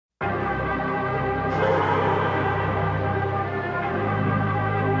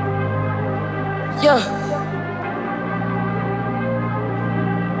Yeah.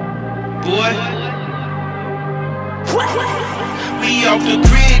 Boy, we off the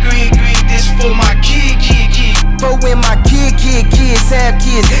grid, this for my kid. For when my kids have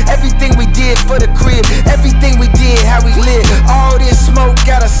kids. Everything we did for the crib, everything we did, how we live. All this smoke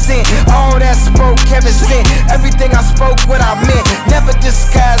got a scent, all that smoke Kevin sent. Everything I spoke, what I meant, never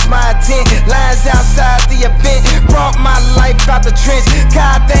disguised my intent. Lines outside the event, brought my life out the trench.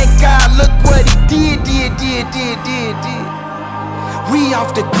 God, thank God, look what he did. We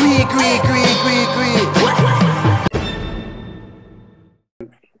off the grid.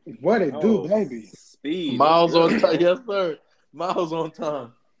 What it do, baby? Speed. Miles on time. Yes, sir. Miles on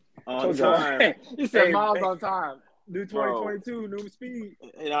time. On time. You said miles on time. New 2022, new speed.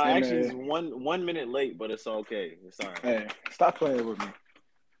 You know, actually, it's 1 minute late, but it's okay. It's all right. Hey, stop playing with me.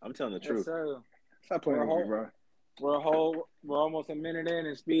 I'm telling the truth. Stop playing with me, bro. We're almost a minute in,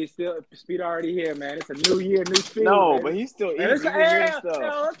 and speed already here, man. It's a new year, new speed. No, man. but he's still eating. Let's Stuff.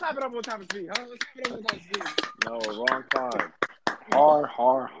 let's type it up on time of speed, huh? Let's type it up on time of speed. No, wrong time.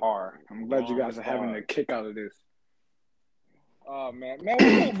 Hard. I'm glad you guys are having a kick out of this. Oh man, what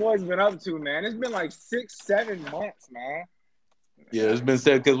you boys been up to, man? It's been like 6-7 months, man. Yeah, it's been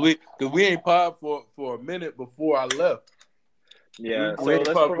said because we ain't pod for a minute before I left. Yeah, so let's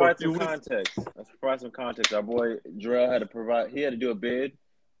provide some context. Our boy Drell had to do a bid.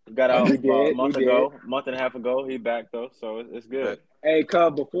 Got out a month and a half ago. He back though, so it's good. Hey,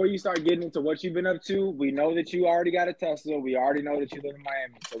 Cub, before you start getting into what you've been up to, we know that you already got a Tesla. We already know that you live in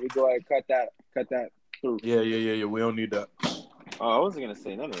Miami, so we go ahead and cut that through. Yeah. We don't need that. Oh, I wasn't gonna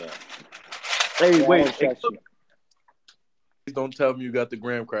say none of that. Hey, wait. Please don't tell me you got the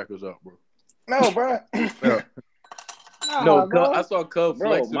graham crackers up, bro. No, bro. Yeah. No, bro. I saw Cub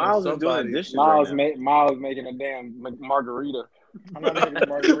flexing. Miles is doing dishes. Miles making a damn margarita. I'm not making a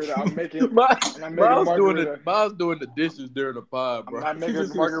margarita. I'm making margarita. Miles doing the dishes during the pod, bro. I'm not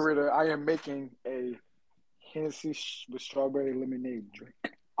making margarita. I am making a Hennessy with strawberry lemonade drink.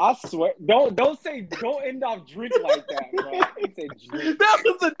 I swear, don't end off drink like that, bro. Say drink.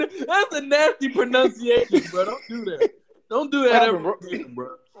 That's a nasty pronunciation, bro. Don't do that. Don't do that ever, bro.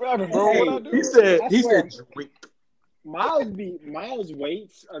 What happened, bro? What I do? He said drink. Miles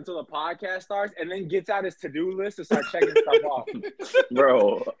waits until the podcast starts and then gets out his to-do list to start checking stuff off.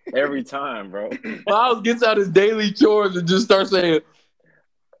 Bro, every time, bro. Miles gets out his daily chores and just starts saying,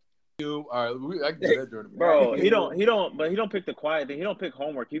 all right, I can do that during the bro. He don't pick the quiet thing. He don't pick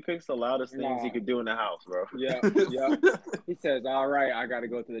homework. He picks the loudest things he could do in the house, bro. Yeah. He says, all right, I got to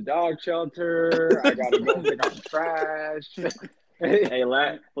go to the dog shelter. I got to go pick up the trash. Hey,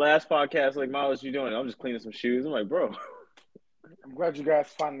 last podcast, like, Miles, you doing? I'm just cleaning some shoes. I'm like, bro. I'm glad you guys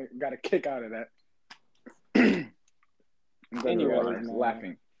finally got a kick out of that. Anyway,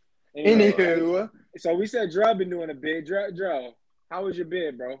 laughing. Anywho, so we said Dre been doing a bid. Dre, how was your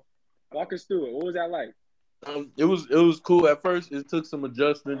bid, bro? Walk us through it. What was that like? It was cool at first. It took some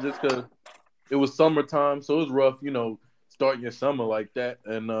adjusting just because it was summertime, so it was rough, starting your summer like that,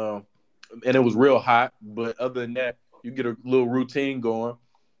 and it was real hot. But other than that, you get a little routine going,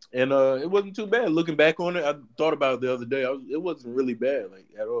 and it wasn't too bad. Looking back on it, I thought about it the other day. It wasn't really bad, like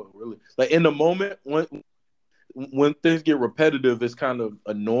at all, really. Like in the moment, when things get repetitive, it's kind of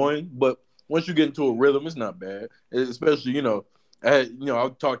annoying. But once you get into a rhythm, it's not bad. Especially, I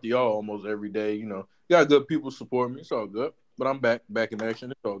talk to y'all almost every day. Got good people support me. It's all good. But I'm back in action.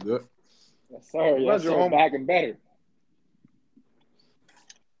 It's all good. Yes, sir. Yes, sir. Back and better.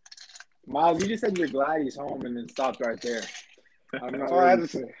 Miles, you just said you're glad he's home and then stopped right there. All I had to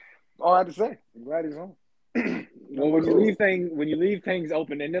say. I'm glad he's home. Well, when you leave things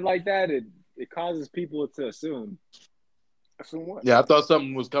open-ended like that, it causes people to assume. Assume what? Yeah, I thought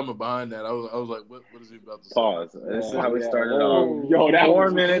something was coming behind that. I was like, what is he about to say? Pause. This is how we started off. Yo, that 4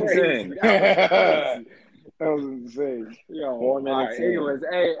 was minutes crazy. in. That was insane. Yo, 4 minutes in. Anyways,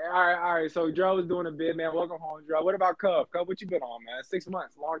 hey, all right. So Joe was doing a bid, man. Welcome home, Joe. What about Cub? Cub, what you been on, man? 6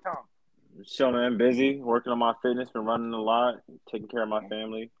 months, long time. Chilling, man. Busy, working on my fitness, been running a lot, taking care of my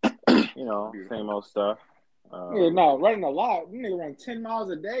family. Same old stuff. Running a lot. You nigga run 10 miles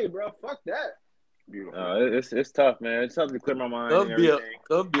a day, bro. Fuck that. Beautiful. It's tough, man. It's tough to clear my mind.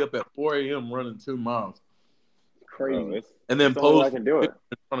 They'll be up at 4 a.m. running 2 miles. Crazy. And then I can do it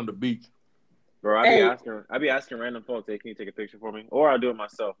in front of the beach. Bro, I be asking random folks, hey, can you take a picture for me? Or I'll do it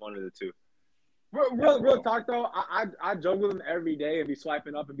myself, one of the two. Real talk though, I joke with them every day and be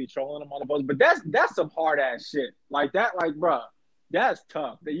swiping up and be trolling them on the post, but that's some hard ass shit. Like that, bro, that's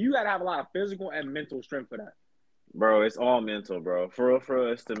tough. That you gotta have a lot of physical and mental strength for that. Bro, it's all mental, bro. For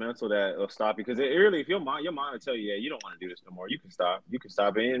real, it's the mental that will stop you. Because it really, if your mind will tell you, yeah, you don't want to do this no more, you can stop.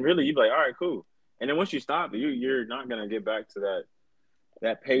 And really, you be like, all right, cool. And then once you stop, you're not gonna get back to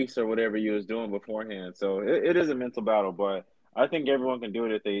that pace or whatever you was doing beforehand. So it is a mental battle, but I think everyone can do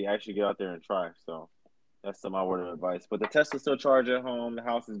it if they actually get out there and try. So that's my word of advice. But the Tesla's still charged at home. The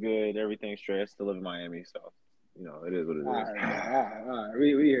house is good. Everything's straight. I still live in Miami, so it is what it is. All right.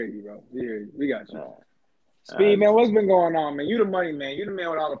 We hear you, bro. We hear you. We got you. Speed, man, what's been going on, man? You the money man. You the man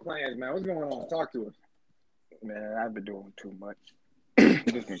with all the plans, man. What's going on? Talk to us. Man, I've been doing too much.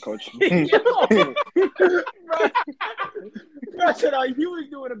 Just been coaching. Bro said, you was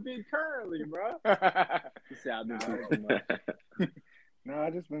doing a big curly, bro. He said, I've been doing too much. No,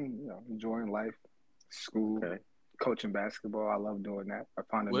 I just been, enjoying life, school, coaching basketball. I love doing that. I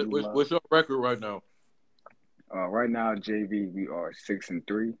found a new love. What's your record right now? Right now, JV, we are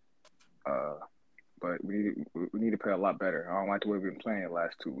 6-3. But we need to play a lot better. I don't like the way we've been playing the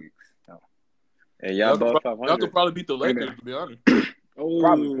last 2 weeks. And y'all both 500. Y'all could probably beat the Lakers, to be honest.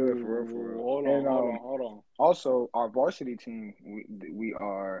 Probably good, for real. Hold on. Also, our varsity team, we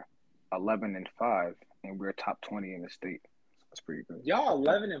are 11-5, and we're top 20 in the state. That's pretty good. Y'all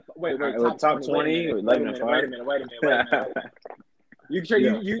 11-5. Wait, top 20. 11-5. Wait a minute. You sure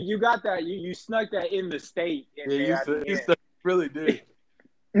you got that? You snuck that in the state. You really did.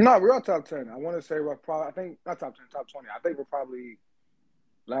 No, we're all top 10. I want to say we're probably. I think not top 10, top 20. I think we're probably.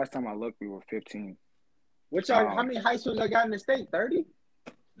 Last time I looked, we were 15. How many high schools I got in the state? 30.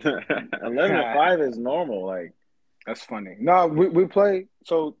 11-5 is normal. Like that's funny. No, we play.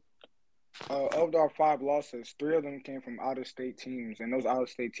 So of our 5 losses, 3 of them came from out of state teams, and those out of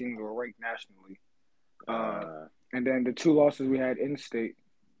state teams were ranked nationally. And then the 2 losses we had in state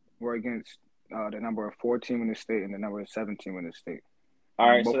were against the number 4 team in the state and the number 7 team in the state. All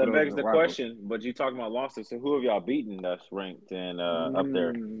right, so that begs the question. But you talking about losses? So who have y'all beaten that's ranked and up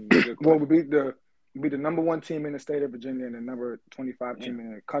there? Well, we beat the number 1 team in the state of Virginia and the number 25 team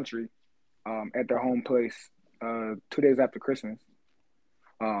in the country at their home place 2 days after Christmas.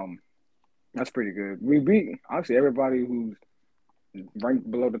 That's pretty good. We beat obviously everybody who's ranked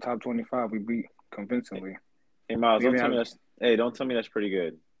below the top 25. We beat convincingly. Hey Miles, don't tell me that's pretty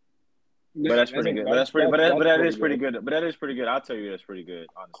good. But that's pretty good. That is pretty good. But that is pretty good. I'll tell you that's pretty good.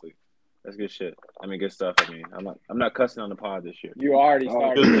 Honestly, that's good shit. I mean, good stuff. I mean, I'm not cussing on the pod this year. You already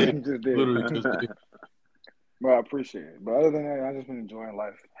started. Just did. Well, I appreciate it. But other than that, I've just been enjoying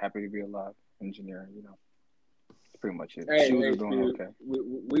life. Happy to be alive. Engineering, That's pretty much it. Hey, doing okay.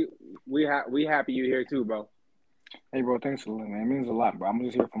 We happy you here too, bro. Hey, bro. Thanks for listening, man. It means a lot, bro. I'm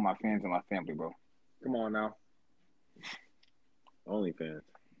just here for my fans and my family, bro. Come on now. Only fans.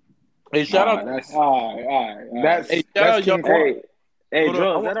 Hey, shout out. All right. Hey,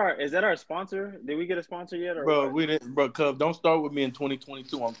 Drill, is that our sponsor? Did we get a sponsor yet? Or bro, we didn't. Bro, Cub, don't start with me in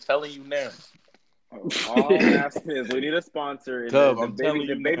 2022. I'm telling you now. All I'm asking is we need a sponsor. Cub,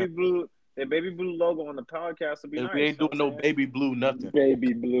 the baby blue logo on the podcast would be nice. We ain't doing no baby blue nothing.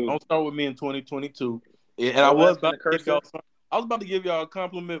 Baby blue. Don't start with me in 2022. And I was about to give y'all a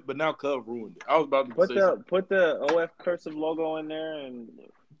compliment, but now Cub ruined it. I was about to put the OF cursive logo in there, and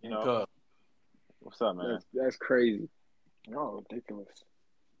Cub. What's up, man? That's crazy. Oh, ridiculous.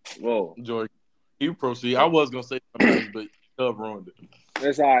 Whoa, Joy, you proceed. I was gonna say something else, but Cub ruined it.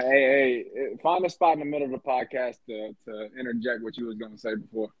 That's all right. Hey, find a spot in the middle of the podcast to interject what you was gonna say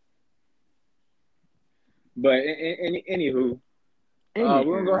before. But anywho, we're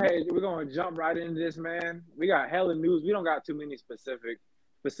gonna go ahead. We're gonna jump right into this, man. We got hella news. We don't got too many specific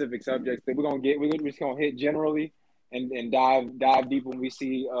subjects that we're gonna get. We're just gonna hit generally and dive deep when we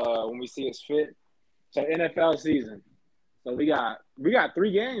see us fit. So NFL season. So we got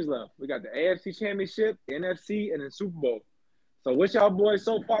 3 games left. We got the AFC Championship, the NFC, and the Super Bowl. So what's y'all boys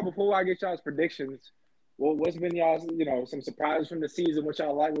so far before I get y'all's predictions? What's been y'all's some surprises from the season? What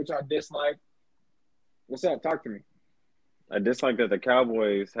y'all like? What y'all dislike? What's up? Talk to me. I dislike that the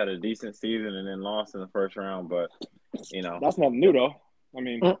Cowboys had a decent season and then lost in the first round, but that's nothing new though. I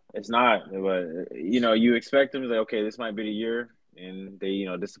mean, it's not. But you expect them to say, okay, this might be the year, and they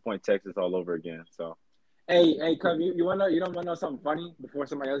disappoint Texas all over again. So. Hey, Cub, you don't want to know something funny before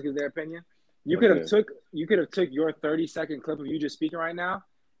somebody else gives their opinion? You could have took your 30-second clip of you just speaking right now,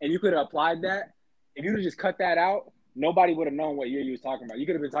 and you could have applied that. If you would have just cut that out, nobody would have known what year you was talking about. You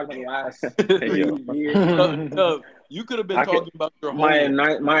could have been talking about the last 3 years. You could have been talking about your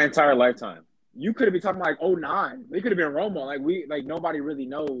whole my entire lifetime. You could have been talking like 2009. It could have been Romo. Like nobody really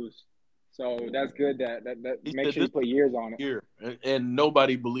knows. So that's good that make sure you put years on it. Year. And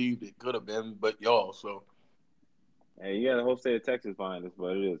nobody believed it could have been, but y'all. So. Hey, you got the whole state of Texas behind us,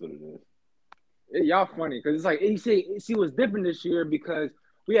 but it is what it is. Y'all funny because it's like see what's different this year because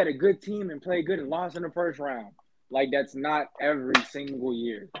we had a good team and played good and lost in the first round. Like that's not every single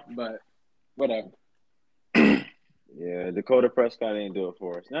year. But Whatever. Yeah, Dakota Prescott ain't do it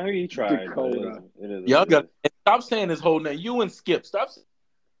for us. Now he tried. Dakota. It is Y'all what it got is. stop saying his whole name. You and Skip. Stop.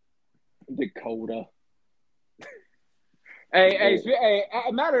 Dakota. Hey,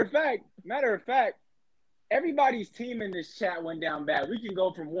 matter of fact, everybody's team in this chat went down bad. We can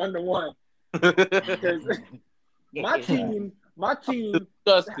go from 1-1 because my team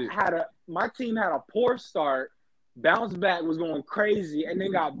Disgusted. had a poor start, bounced back, was going crazy, and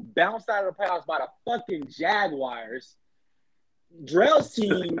then got bounced out of the playoffs by the fucking Jaguars. Drell's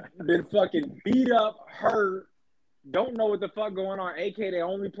team been fucking beat up, hurt, don't know what the fuck going on. AK, they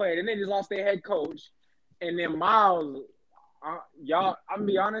only played, and they just lost their head coach. And then Miles, y'all, I'm gonna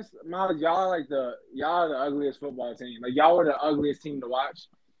be honest, Miles, y'all are the ugliest football team. Like y'all were the ugliest team to watch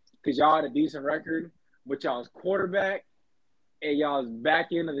because y'all had a decent record, but y'all's quarterback and y'all's back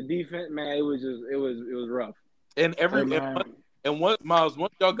end of the defense, man, it was rough. And once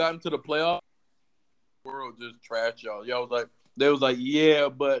y'all got into the playoffs, the world just trashed y'all. They was like, yeah,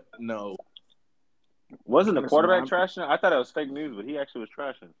 but no. Wasn't the quarterback trashing? I thought it was fake news, but he actually was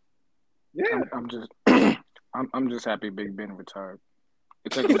trashing. Yeah, I'm just happy Big Ben retired.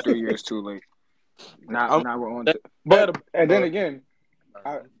 It took him 3 years too late. Now we're on. And then again,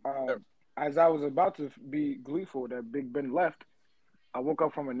 as I was about to be gleeful that Big Ben left, I woke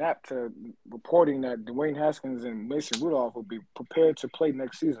up from a nap to reporting that Dwayne Haskins and Mason Rudolph will be prepared to play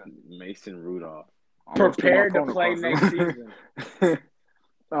next season. Mason Rudolph. Prepared to play next season.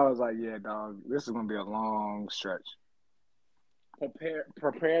 I was like, yeah, dog, this is going to be a long stretch.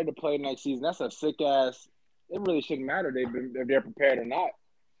 Prepared to play next season. That's a sick ass. It really shouldn't matter if they're prepared or not.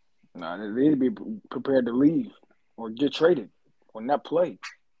 No, they need to be prepared to leave or get traded or not play.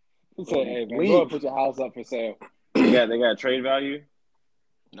 He said, hey, man, go and put your house up for sale. Yeah, they got trade value?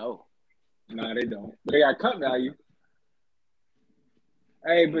 No, they don't. But they got cut value.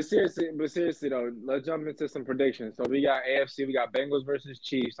 Hey, but seriously though, let's jump into some predictions. So we got AFC, we got Bengals versus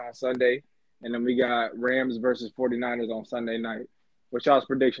Chiefs on Sunday, and then we got Rams versus 49ers on Sunday night. What's y'all's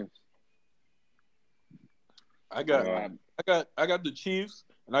predictions? I got the Chiefs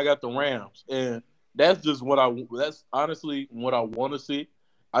and I got the Rams, and that's honestly what I want to see.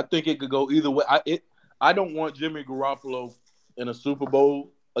 I think it could go either way. I don't want Jimmy Garoppolo in a Super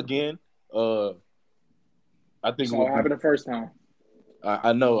Bowl again. I think so what happened the first time.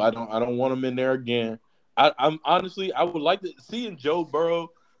 I know. I don't want him in there again. I'm honestly, I would like to seeing Joe Burrow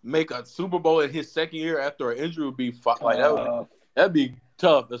make a Super Bowl in his second year after an injury would be that'd be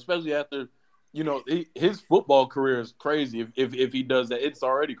tough, especially after his football career is crazy. If he does that, it's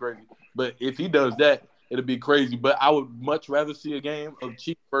already crazy. But if he does that, it'll be crazy. But I would much rather see a game of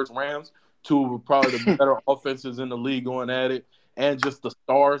Chiefs versus Rams, two of probably the better offenses in the league going at it, and just the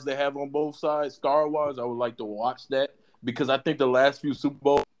stars they have on both sides, star-wise. I would like to watch that. Because I think the last few Super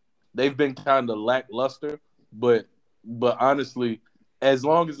Bowls, they've been kind of lackluster. But honestly, as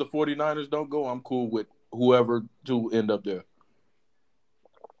long as the 49ers don't go, I'm cool with whoever to end up there.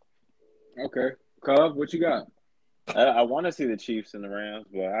 Okay. Cub, what you got? I want to see the Chiefs and the Rams,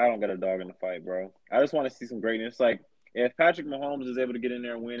 but I don't got a dog in the fight, bro. I just want to see some greatness. Like, if Patrick Mahomes is able to get in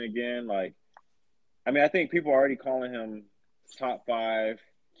there and win again, I think people are already calling him top 5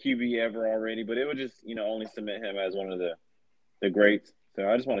 QB ever already, but it would just, only cement him as one of the greats. So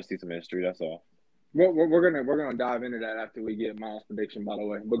I just want to see some history. That's all. We're gonna dive into that after we get Miles' prediction, by the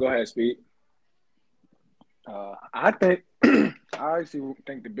way. But go ahead, Speed. I actually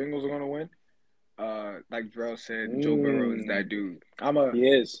think the Bengals are gonna win. Like Drell said, Joe Burrow is that dude. He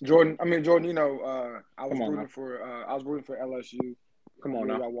is. Jordan. I was rooting for LSU. Come on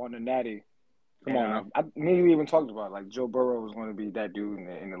now. I won the Natty. Come on now. Me and you even talked about Joe Burrow was going to be that dude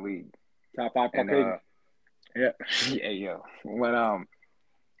in the league. Top 5 Caucasian. Yeah. But I'm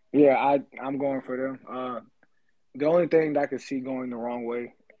going for them. The only thing that I could see going the wrong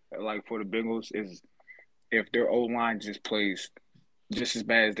way, for the Bengals, is if their O-line just plays just as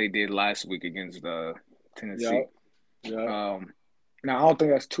bad as they did last week against Tennessee. Yeah. Now I don't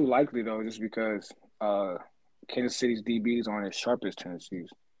think that's too likely though, just because Kansas City's DBs aren't as sharp as Tennessee's.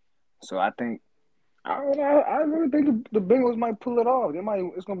 So I really think the Bengals might pull it off.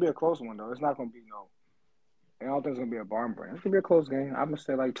 It's going to be a close one, though. It's not going to be I don't think it's going to be a barn burner. It's going to be a close game. I'm going to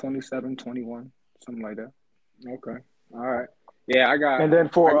say 27-21, something like that. Okay. All right. Yeah, I got. And then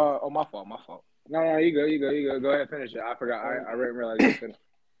my fault. No, you go. Go ahead, finish it. I forgot. I didn't realize you finished.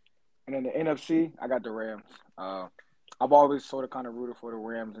 And then the NFC, I got the Rams. I've always sort of kind of rooted for the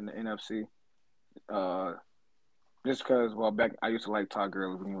Rams in the NFC. Just because, back I used to like Todd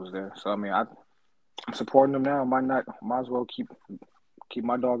Gurley when he was there. So I'm supporting them now. Might as well keep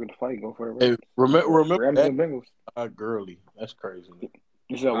my dog in the fight. Go for the Rams. Remember Rams and Bengals. Todd Gurley. That's crazy.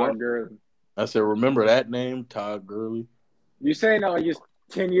 You said what? Gurley. I said, remember that name, Todd Gurley? You saying that like just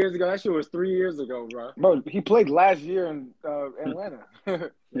 10 years ago? That shit was 3 years ago, bro. Bro, he played last year in Atlanta. Yeah,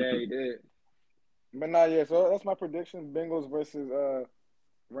 he did. But nah, yeah. So that's my prediction: Bengals versus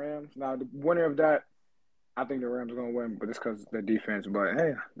Rams. Now the winner of that, I think the Rams are gonna win, but it's because the defense. But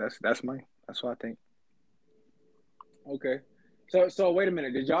hey, that's what I think. Okay. So wait a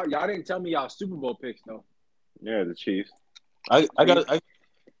minute. Did y'all didn't tell me y'all Super Bowl picks though? Yeah, the Chiefs. I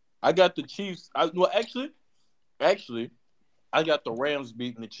got the Chiefs. Actually, I got the Rams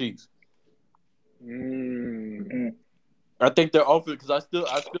beating the Chiefs. I think their offense, because I still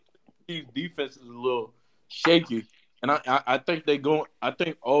think the Chiefs' defense is a little shaky, and I think I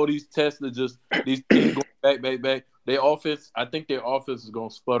think all these tests are just these teams going back. I think their offense is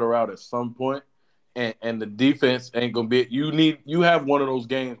gonna sputter out at some point, and the defense ain't gonna be. You have one of those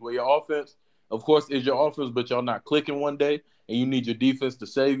games where your offense, of course, is your offense, but y'all not clicking one day, and you need your defense to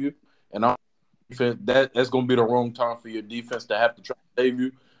save you. And that's gonna be the wrong time for your defense to have to try to save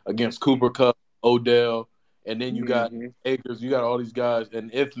you against Cooper Kupp, Odell, and then you got Akers, you got all these guys.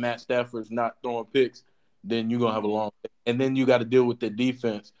 And if Matt Stafford's not throwing picks, then you're gonna have a long day. And then you got to deal with the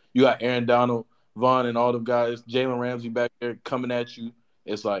defense. You got Aaron Donald, Vaughn, and all them guys, Jalen Ramsey back there coming at you.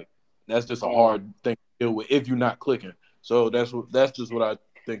 It's like that's just a hard thing to deal with if you're not clicking. So that's just what I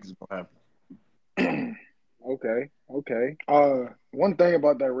think is gonna happen. Okay. One thing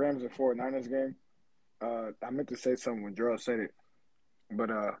about that Rams and 49ers game, I meant to say something when Gerald said it,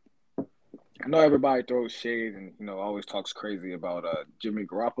 but I know everybody throws shade and always talks crazy about Jimmy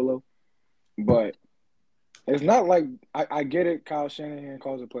Garoppolo, but it's not like I get it. Kyle Shanahan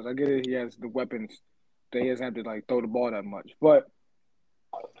calls the plays. I get it. He has the weapons that he doesn't have to like throw the ball that much, but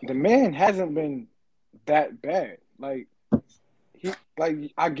the man hasn't been that bad. I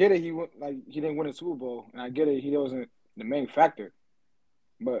get it. He didn't win a Super Bowl, and I get it. He wasn't the main factor.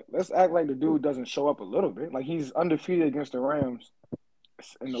 But let's act like the dude doesn't show up a little bit. Like he's undefeated against the Rams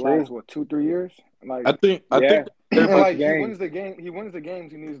in the last 2-3 years. Like I think he wins the game. He wins the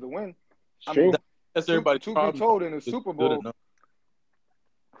games he needs to win. That's everybody's to problem. be told in the Super Bowl.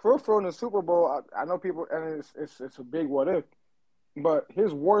 For in the Super Bowl, I know people, and it's a big what if. But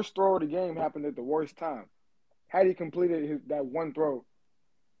his worst throw of the game happened at the worst time. Had he completed that one throw,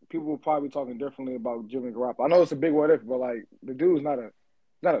 people would probably be talking differently about Jimmy Garoppolo. I know it's a big what if, but like the dude's not a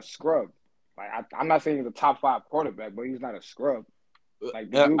scrub. Like I'm not saying he's a top 5 quarterback, but he's not a scrub.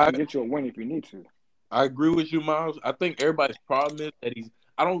 Like the dude can get you a win if you need to. I agree with you, Miles. I think everybody's problem is that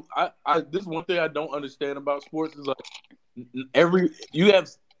this is one thing I don't understand about sports is like you have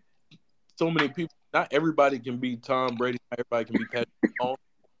so many people. Not everybody can be Tom Brady. Not everybody can be Patrick Mahomes.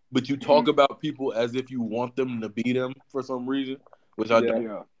 But you talk about people as if you want them to be them for some reason, which I don't.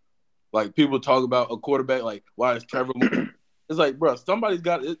 Yeah. Like people talk about a quarterback, like why is Trevor Lawrence? It's like, bro,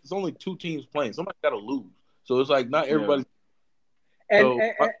 it's only 2 teams playing. Somebody got to lose. So it's like not everybody.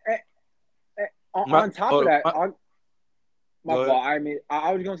 On top of that, my fault. I mean,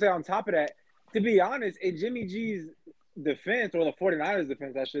 I was gonna say on top of that, to be honest, in Jimmy G's defense or the 49ers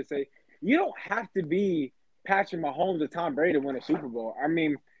defense, I should say, you don't have to be Patrick Mahomes or Tom Brady to win a Super Bowl. I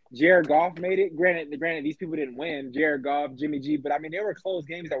mean, Jared Goff made it. Granted, these people didn't win. Jared Goff, Jimmy G, but I mean, there were close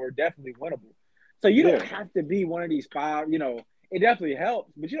games that were definitely winnable. So you don't have to be one of these 5. It definitely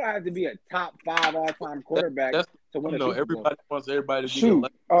helps, but you don't have to be a top 5 all-time quarterback to win a Super Bowl. Everybody wants everybody to be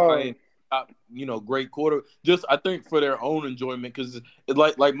top, great quarter. Just I think for their own enjoyment, because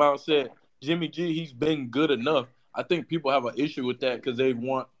like Miles said, Jimmy G, he's been good enough. I think people have an issue with that because they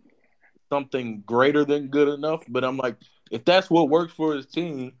want something greater than good enough. But I'm like, if that's what works for his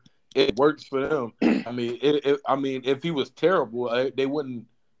team, it works for them. I mean, if he was terrible, they wouldn't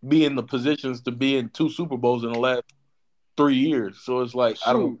be in the positions to be in 2 Super Bowls in the last 3 years. So it's like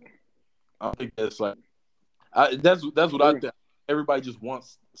I don't think that's like that's what I think. Everybody just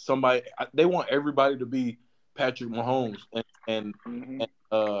wants somebody. They want everybody to be Patrick Mahomes, and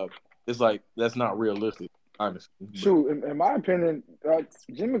it's like that's not realistic, honestly. Shoot, in my opinion,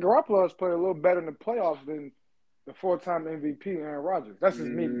 Jimmy Garoppolo has played a little better in the playoffs than the 4-time MVP Aaron Rodgers. That's just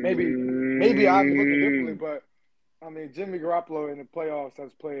me. Maybe I'm looking differently, but I mean Jimmy Garoppolo in the playoffs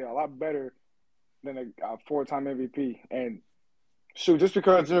has played a lot better than a 4-time MVP. And shoot, just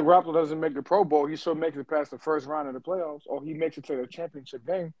because Jimmy Garoppolo doesn't make the Pro Bowl, he still makes it past the first round of the playoffs, or he makes it to the championship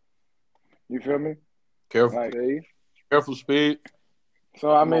game. You feel me? Careful, Speed.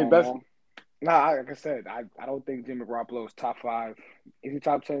 So I mean, like I said, I don't think Jimmy Garoppolo is top 5. Is he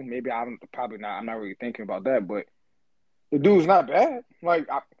top 10? Maybe probably not. I'm not really thinking about that, but the dude's not bad. Like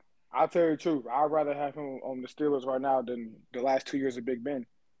I'll tell you the truth, I'd rather have him on the Steelers right now than the last 2 years of Big Ben.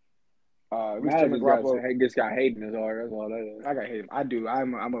 Now Mr. this Garoppolo. guy just got hating his heart. That's all that is. I got hate him. I do.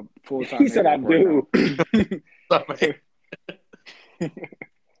 I'm a full time. He said I do.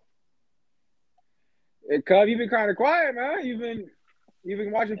 Hey, Cub, you've been kind of quiet, man. You've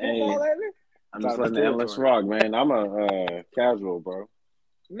been watching football lately? I'm just letting the endless rock, man. I'm a casual, bro.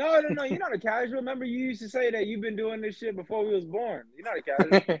 No. You're not a casual. Remember, you used to say that you've been doing this shit before we was born. You're not a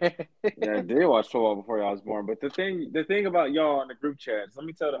casual. Yeah, I did watch football before I was born. But the thing about y'all in the group chats, let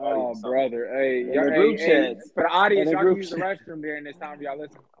me tell the audience something. Brother. Hey, In the group chats. for the audience, In the y'all group can use the restroom during this time. Y'all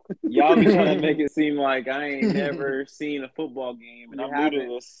listen. Y'all be trying to make it seem like I ain't never seen a football game, and You I'm new haven't.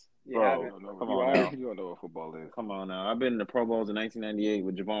 to this. You Bro, haven't. come on now. You don't know what football is. Come on now. I've been in the Pro Bowls in 1998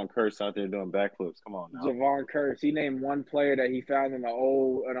 with Javon Curse out there doing backflips. Come on now. Javon Curse. He named one player that he found in an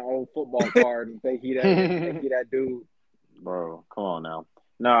old football card and think he that dude. Bro, come on now.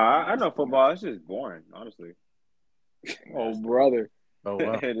 No, I know football. It's just boring, honestly. Oh, brother. Oh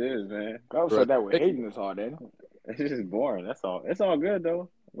wow. It is, man. I said that with hating us all day. It's just boring. That's all. It's all good though.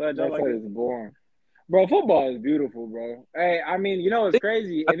 Glad y'all That like shit it. is boring. Bro, football is beautiful, bro. Hey, I mean, it's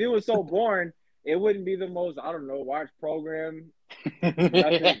crazy. If it was so boring, it wouldn't be the most, I don't know, watched program.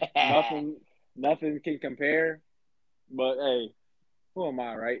 Nothing can compare. But hey, who am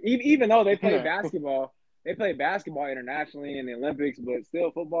I, right? Even though they play basketball internationally in the Olympics, but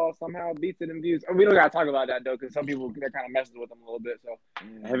still football somehow beats it in views. We don't gotta talk about that though, because some people they're kind of messing with them a little bit. So,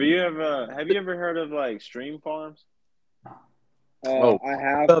 Have you ever heard of like stream farms? I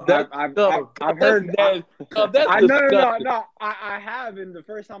have. I've heard. That's No. I have, and the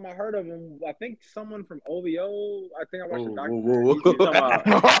first time I heard of him, I think someone from OVO. I think I watched a documentary.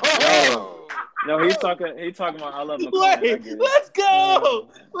 No, he's talking about I love McConan. Let's go.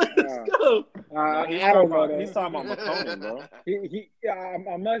 I don't know. He's talking about McConan, bro.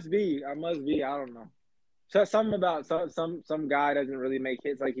 I must be. I don't know. So something about some guy doesn't really make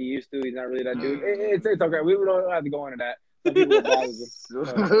hits like he used to. He's not really that dude. It's okay. We don't have to go into that. Some people will bother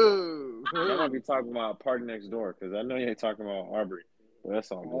them. I might be talking about Party Next Door because I know you ain't talking about Aubrey. But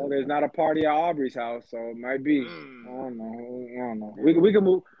that's all. Oh, there's not a party at Aubrey's house, so it might be. I don't know. We can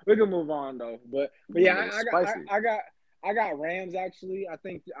move. We can move on though. But yeah, I got Rams actually. I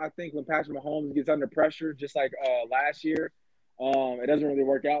think when Patrick Mahomes gets under pressure, just like last year, it doesn't really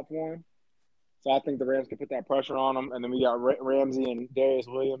work out for him. So I think the Rams can put that pressure on him, and then we got Ramsey and Darius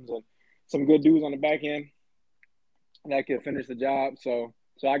Williams and some good dudes on the back end that can finish the job. So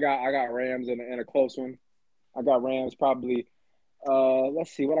I got Rams in a close one. I got Rams probably.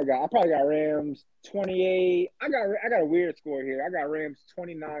 Let's see what I got. I probably got Rams 28. I got a weird score here. I got Rams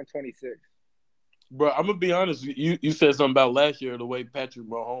 29-26. Bro, I'm gonna be honest. You said something about last year, the way Patrick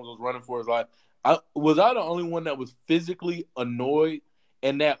Mahomes was running for his life. Was I the only one that was physically annoyed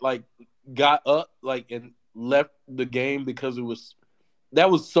and that like got up like and left the game because that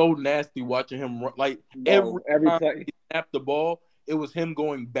was so nasty watching him run. Like every time he snapped the ball, it was him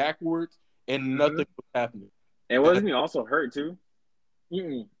going backwards and nothing was happening. And wasn't he also hurt too?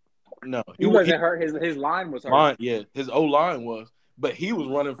 No, he wasn't hurt. His line was hurt. His O-line was, but he was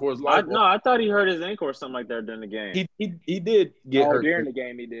running for his life. I thought he hurt his ankle or something like that during the game. He did get hurt during the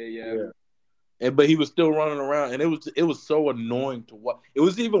game. He did, yeah. But he was still running around, and it was so annoying to watch. It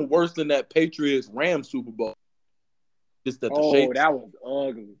was even worse than that Patriots-Rams Super Bowl. Just that the shape. That was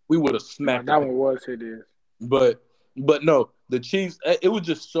ugly. We would have smacked. That one was hideous. But no, the Chiefs. It was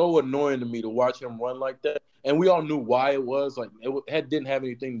just so annoying to me to watch him run like that, and we all knew why it was. Like it didn't have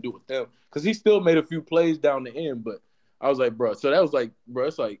anything to do with them because he still made a few plays down the end. But I was like, bro. So that was like, bro.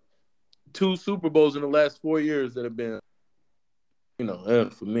 It's like 2 Super Bowls in the last 4 years that have been,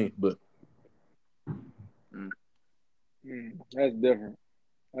 for me. But that's different.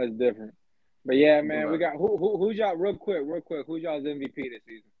 But yeah, man, we got who's y'all real quick. Who's y'all's MVP this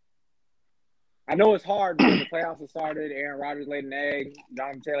season? I know it's hard because the playoffs have started. Aaron Rodgers laid an egg.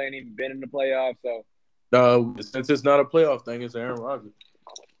 Jonathan Taylor ain't even been in the playoffs, so. Since it's not a playoff thing, it's Aaron Rodgers.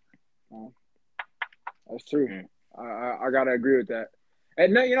 That's true. I gotta agree with that.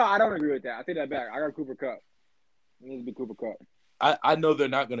 And no, I don't agree with that. I take that back. I got Cooper Kupp. It needs to be Cooper Kupp. I know they're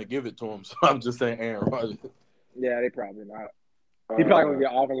not gonna give it to him, so I'm just saying Aaron Rodgers. Yeah, they probably not. He probably gonna be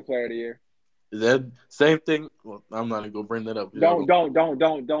an offensive player of the year. Is that same thing? Well, I'm not even gonna bring that up. Don't do it.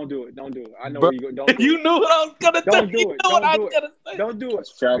 Don't do it. I know where you go. Don't do you it. knew what I was gonna don't say. Do you it. know what I do was it. gonna say. Don't do it.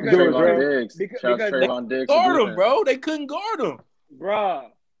 Shout out Trayvon Diggs. Because Trayvon guard him, bro. They couldn't guard him.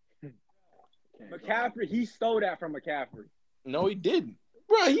 Bruh. McCaffrey, he stole that from McCaffrey. No, he didn't.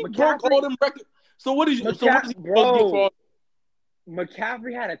 Bro, he broke all them records. So what is he supposed to get for?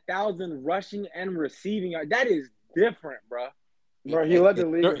 McCaffrey had 1,000 rushing and receiving. That is different, bro. Bro, he led the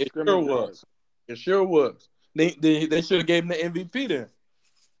league. It sure was. They should have gave him the MVP then.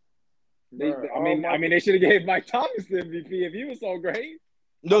 I mean, they should have gave Mike Thomas the MVP if he was so great.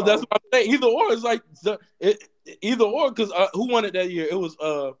 No, that's what I'm saying. Either or is like either or because who won it that year? It was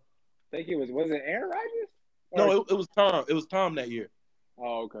I think it was it Aaron Rodgers? No, it was Tom. It was Tom that year.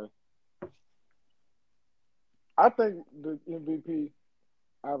 Oh, okay. I think the MVP.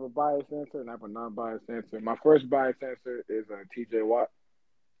 I have a biased answer and I have a non-biased answer. My first biased answer is T.J. Watt.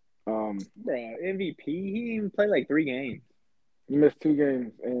 Bro, MVP. He didn't even play like 3 games. He missed 2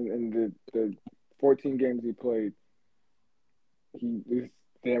 games, and in the 14 games he played, he is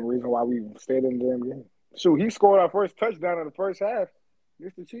the reason why we stayed in the damn game. Shoot, he scored our first touchdown in the first half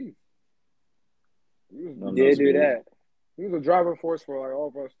against the Chiefs. He did do that. He was a driving force for like all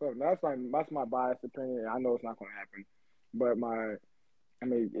of our stuff. Now, that's my biased opinion. I know it's not going to happen, but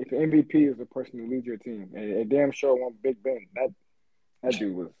if the MVP is the person who leads your team, and damn sure won Big Ben, that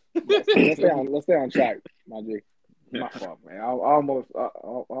dude was. Let's stay on track, my G. My fault, man. I almost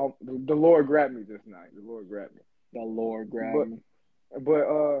the Lord grabbed me just now. The Lord grabbed me. But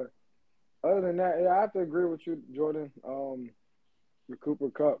other than that, yeah, I have to agree with you, Jordan. The Cooper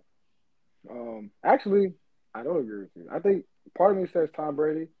Cup. Actually, I don't agree with you. I think part of me says Tom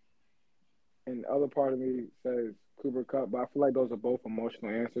Brady, and the other part of me says Cooper Cup. But I feel like those are both emotional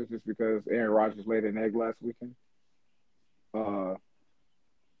answers, just because Aaron Rodgers laid an egg last weekend. So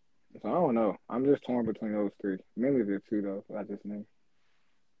I don't know. I'm just torn between those 3. Mainly the 2 though. I just named.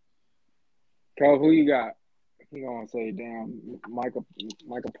 Carl, who you got? He gonna say, damn, Michael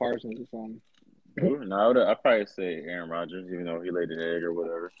Parsons or something. No, I'd probably say Aaron Rodgers, even though he laid an egg or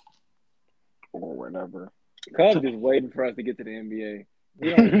whatever. Or whatever. Cubs just waiting for us to get to the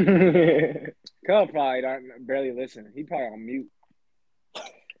NBA. Cub probably barely listening. He probably on mute.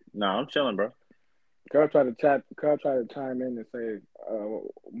 No, I'm chilling, bro. Cub tried to chime in and say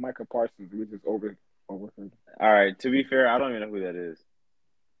Michael Parsons. We just over him. All right. To be fair, I don't even know who that is.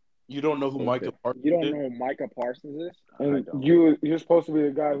 You don't know who Michael Parsons is? You don't know who Micah Parsons is? And you're supposed to be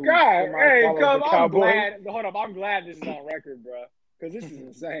the guy who. God, hey, Cub, I'm glad. Hold up, I'm glad this is on record, bro. Because this is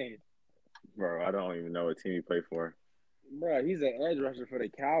insane. Bro, I don't even know what team he played for. Bro, he's an edge rusher for the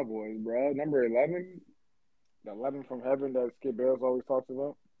Cowboys, bro. Number 11. The 11 from heaven that Skip Bayless always talks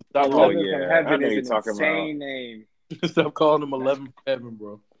about. Stop From I know heaven you're is an talking insane name. Stop calling him 11 from heaven,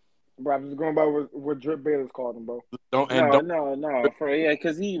 bro. Bro, I'm just going by what Drip Bayless called him, bro. No.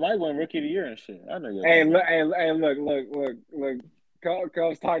 Because he might win Rookie of the Year and shit. I know you. Hey, look.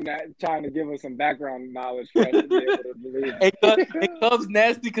 Cubs trying to give us some background knowledge for us to be able to believe. Hey, Cubs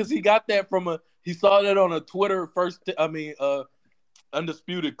nasty because he got that he saw that on a Twitter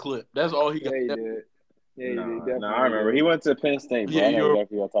Undisputed clip. That's all he got. Yeah, he did. Yeah, he did. No, I remember. He went to Penn State, bro. Yeah, I know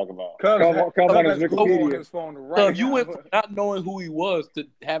exactly what I'm talking about. Come on his Wikipedia. On his phone right You now. went from not knowing who he was to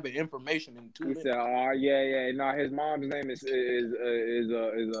having information in 2 He minutes. said, yeah. No, his mom's name is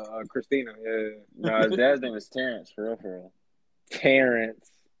Christina. Yeah. No, his dad's name is Terrence, for real. Terrence.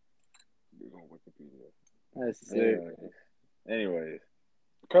 That's sick. Anyways.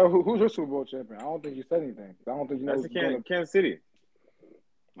 Who's your Super Bowl champion? I don't think you said anything. I don't think you know. That's Kansas City.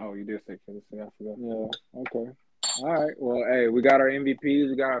 Oh, you did say Kansas City. I forgot. Yeah. Okay. All right. Well, hey, we got our MVPs.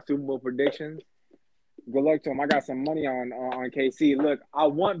 We got our Super Bowl predictions. Good luck to them. I got some money on KC. Look, I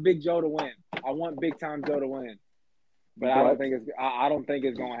want Big Joe to win. I want Big Time Joe to win, but I don't think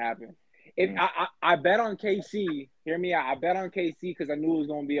it's gonna happen. If I bet on KC, hear me out. I bet on KC because I knew it was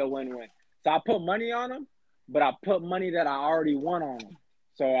gonna be a win-win. So I put money on them, but I put money that I already won on them.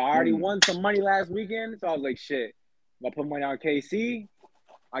 So I already won some money last weekend. So I was like, shit. If I put money on KC,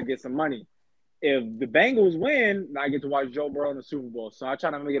 I get some money. If the Bengals win, I get to watch Joe Burrow in the Super Bowl. So I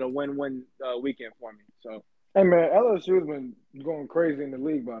try to make it a win-win weekend for me. So hey man, LSU's been going crazy in the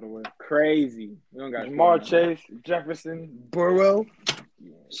league, by the way. Crazy. We don't got Jamar Chase, Jefferson, Burrow.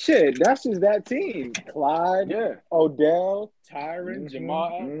 Shit, that's just that team. Clyde, Yeah. Odell, Tyron,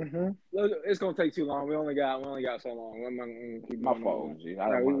 Jamal. Mm-hmm. Look, it's gonna take too long. We only got so long. I'm not gonna keep My going fault, on. G. You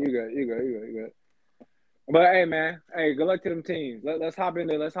good. But hey, man, good luck to them teams. Let's hop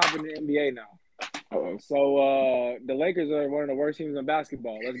into the NBA now. Uh-oh. So the Lakers are one of the worst teams in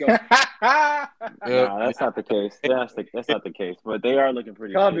basketball. Let's go. No, that's not the case. That's not the case. But they are looking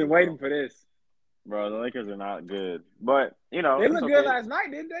pretty. I've been waiting for this. Bro, the Lakers are not good. But you know They looked okay. good last night,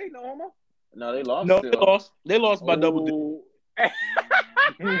 didn't they? No homo. No, they lost. No, still. they lost by double digits.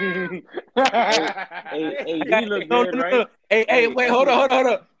 He looked good, right? Hey, wait, hold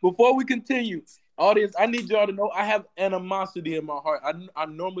on. Before we continue, audience, I need y'all to know I have animosity in my heart. I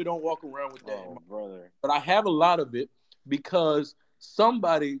normally don't walk around with that, brother. but I have a lot of it because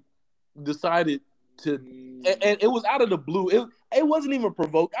somebody decided to, and it was out of the blue. It wasn't even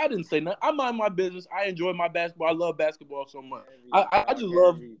provoked. I didn't say nothing. I mind my business. I enjoy my basketball. I love basketball so much. I just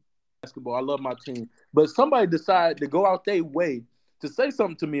love basketball. I love my team. But somebody decided to go out their way to say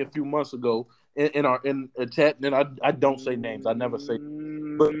something to me a few months ago in a chat. And I don't say names. I never say.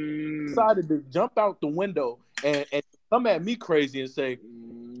 But decided to jump out the window and come at me crazy and say,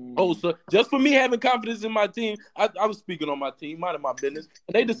 "Oh, so just for me having confidence in my team, I was speaking on my team, minding my business,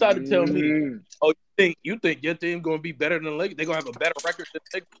 and they decided to tell me, oh, you think your team going to be better than the Lakers? They're going to have a better record than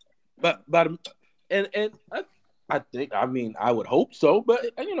the Lakers?" But I think, I mean, I would hope so, but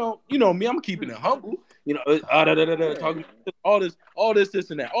you know me, I'm keeping it humble. You know, talking all this,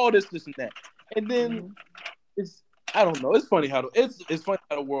 this and that, this and that, and then I don't know. It's funny how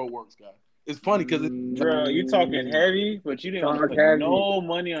the world works, guys. It's funny because bro, you talking heavy, but you didn't put no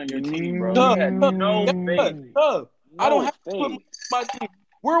money on your team, bro. You had no faith. I don't have to put money on my team.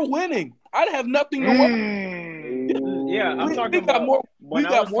 We're winning. I have nothing to worry. Yeah, I'm talking about more. When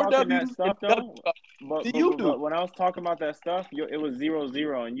I was talking that stuff, though, but when I was talking about that stuff, it was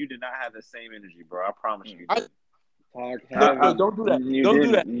 0-0, and you did not have the same energy, bro. I promise you. Don't do that. Don't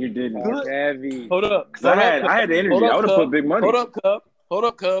do that. You didn't. Talk heavy. Hold up. Because I had the energy. I would have put big money. Hold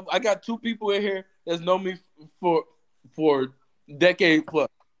up, Cub. I got two people in here that's known me for decade plus.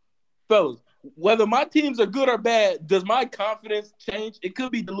 Fellas, whether my teams are good or bad, does my confidence change? It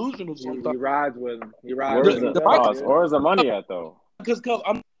could be delusional sometimes. He rides with him. Where's the money at, though? Because Cub,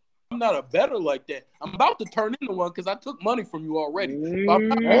 I'm not a bettor like that. I'm about to turn into one because I took money from you already. Talk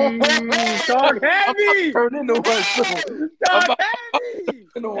heavy. Turn into one. Talk heavy.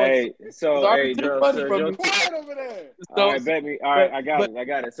 Hey, Joe, over there. All right, bet me. All right, I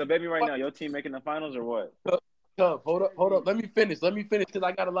got it. So, bet me right now, your team making the finals or what? Cub, hold up. Let me finish because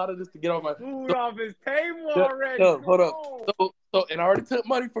I got a lot of this to get off my. Food off his table already. Hold up. So, and I already took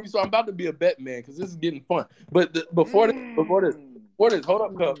money from you, so I'm about to be a bet man because this is getting fun. But before this, hold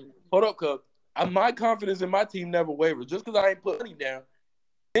up, Cub. My confidence in my team never wavers. Just because I ain't put money down.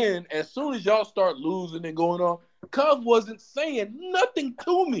 Then, as soon as y'all start losing and going on, Cub wasn't saying nothing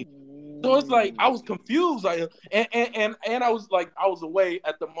to me. So it's like I was confused, and I was like I was away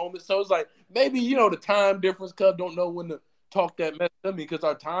at the moment. So it's like maybe the time difference. Cub don't know when to talk that mess to me because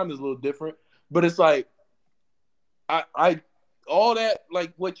our time is a little different. But it's like I all that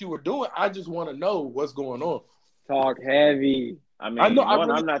like what you were doing. I just want to know what's going on. Talk heavy. I mean, I'm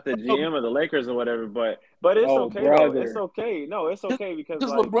not the GM of the Lakers or whatever, but it's okay. Brother. It's okay. No, it's okay because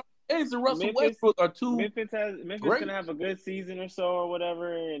like, LeBron James and Russell Westbrook are two. Memphis gonna have a good season or so or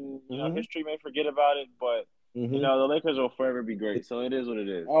whatever, and history may forget about it, but the Lakers will forever be great. So it is what it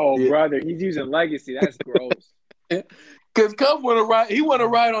is. Oh, brother, he's using legacy. That's gross. Because Cub want to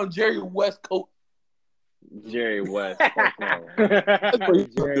ride on Jerry West coat. Jerry West, fuck no.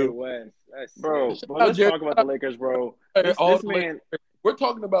 Jerry West. Bro, let's talk about the Lakers, bro. This man, we're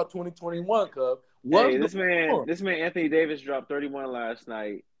talking about 2021, Cub. Hey, this man, Anthony Davis dropped 31 last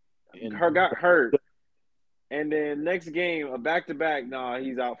night. Got hurt, and then next game, a back-to-back.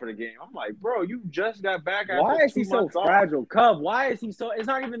 He's out for the game. I'm like, bro, you just got back. Why is he so fragile, Cub? Why is he so? It's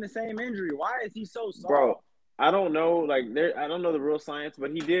not even the same injury. Why is he so soft? Bro, I don't know. Like, I don't know the real science,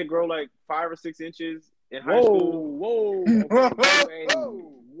 but he did grow like 5 or 6 inches in high school. Whoa.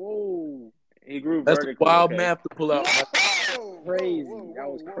 He grew That's vertically. a wild map to pull out. Crazy. That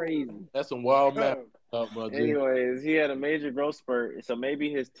was crazy. That's some wild map. Anyways, he had a major growth spurt, so maybe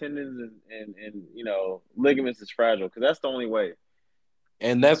his tendons and ligaments is fragile because that's the only way.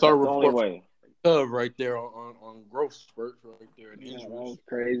 And that's our report. The only way. Right there on growth spurts right there. That was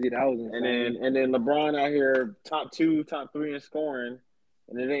crazy. That was insane. And then LeBron out here top 2, top 3 in scoring,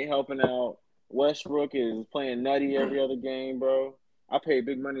 and it ain't helping out. Westbrook is playing nutty every other game, bro. I paid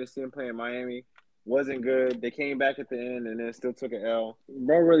big money to see him play in Miami. Wasn't good. They came back at the end and then still took an L.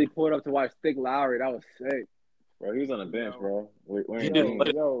 Bro really pulled up to watch Thick Lowry. That was sick. Bro, he was on the bench, bro. Yo.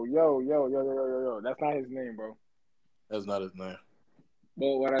 That's not his name, bro. That's not his name.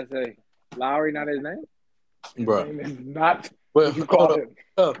 Well, what'd I say? Lowry not his name? Bro. His name is not what you call him.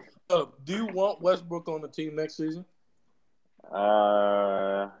 Do you want Westbrook on the team next season?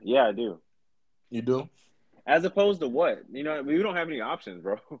 Yeah, I do. You do? As opposed to what? We don't have any options,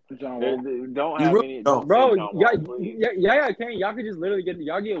 bro. John Wall. Don't have any. Bro, y'all could just literally get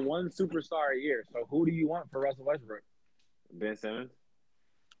one superstar a year. So who do you want for Russell Westbrook? Ben Simmons.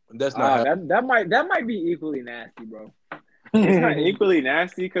 That's not that might be equally nasty, bro. It's not equally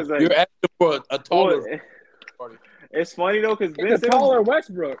nasty because you're asking for a taller. It's funny though because Ben Simmons, taller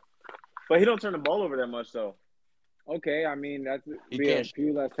Westbrook, but he don't turn the ball over that much though. Okay, I mean that's a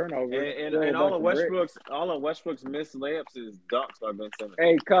few less turnovers. And all of Westbrook's missed layups is dunks by Ben Simmons.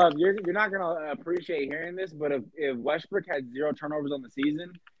 Hey, Cub, you're not gonna appreciate hearing this, but if Westbrook had 0 turnovers on the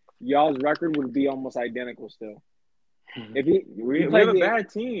season, y'all's record would be almost identical still. If he We have a bad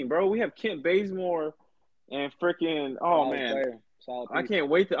team, bro. We have Kent Bazemore and freaking I can't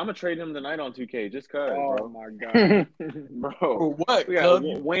wait. I'm gonna trade him tonight on 2K just cause, Oh bro. my god, Bro, For what? we got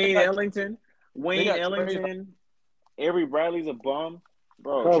Cuz? Wayne Ellington, got Avery Bradley's a bum,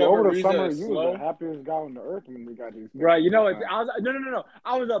 bro. Cause Trevor over the Ariza summer, is you slow. was the happiest guy on the earth when we got these. bro. You know what? I was no.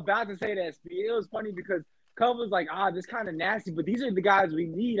 I was about to say that. Speed. It was funny because Cub was like, this kind of nasty, but these are the guys we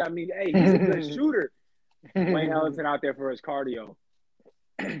need. I mean, hey, he's a good shooter. Wayne Ellington out there for his cardio.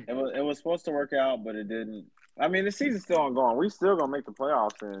 It was supposed to work out, but it didn't. I mean, the season's still ongoing. We still gonna make the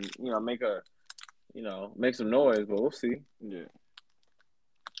playoffs and make some noise, but we'll see. Yeah.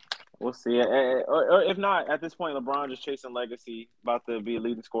 We'll see. Or if not, at this point, LeBron just chasing legacy, about to be a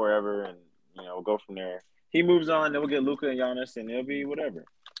leading scorer ever, and we'll go from there. He moves on, then we'll get Luka and Giannis, and it'll be whatever.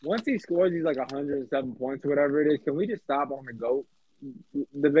 Once he scores these like 107 points or whatever it is, can we just stop on the GOAT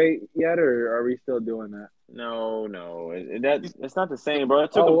debate yet, or are we still doing that? No, it's not the same, bro.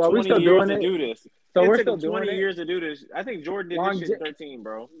 It took him are we 20 still years doing to it? do this. So It we're took still him doing 20 it. years to do this. I think Jordan did this shit in 13,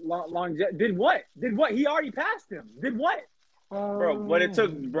 bro. Did what? He already passed him. Did what? Bro, but it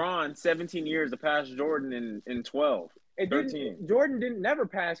took Bron 17 years to pass Jordan in 12. It 13. didn't. Jordan didn't never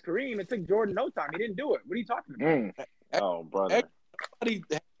pass Kareem. It took Jordan no time. He didn't do it. What are you talking about? Oh, brother. Everybody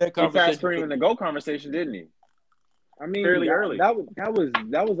had that He passed conversation. Kareem in the GOAT conversation, didn't he? I mean, Fairly early. That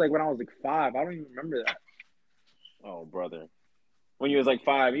was like when I was like 5. I don't even remember that. Oh, brother. When you was like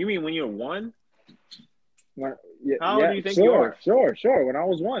 5. You mean when you were 1? How old do you think you are? Sure. When I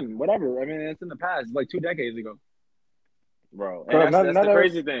was 1, whatever. I mean, it's in the past. It's like 2 decades ago. Bro, Bro, and that's the another-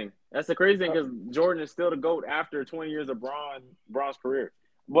 crazy thing. That's the crazy thing because Jordan is still the GOAT after 20 years of Bron's career.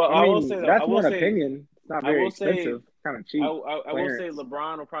 But I I mean, will say that. that's I will one say, opinion. It's not I very will say- expensive. Kind of cheap. I will say clearance.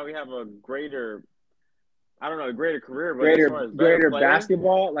 LeBron will probably have a greater, I don't know, a greater career, but as far as greater player,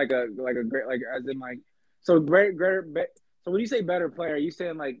 basketball, like a great, like as in like, so greater. So when you say better player, are you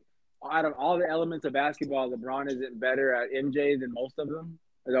saying like out of all the elements of basketball, LeBron isn't better at MJ than most of them?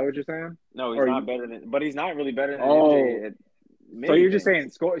 Is that what you're saying? No, he's Or not you- better than, but he's not really better than Oh. MJ. At many So you're just things. saying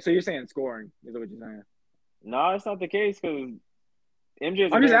score. So you're saying scoring is what you're saying. No, that's not the case because MJ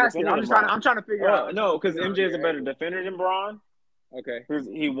is. I'm just asking. I'm trying to figure out. No, because MJ is a better defender than Bron. Okay.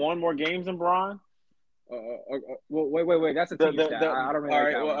 He won more games than Bron. Well, wait. That's a team stat. I don't really. All like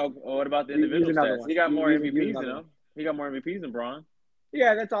right. that one. Well, what about the Use individual another stats? one. He got more Use MVPs another than one. him. He got more MVPs than Bron.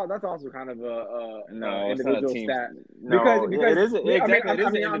 Yeah, that's also kind of No, it's not individual a team stat. No, Because it is I mean, exactly. It is I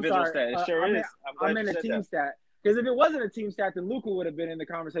mean, an I'm individual sorry. stat. It sure is. I'm glad I'm in you a said team that. stat. Because if it wasn't a team stat, then Luka would have been in the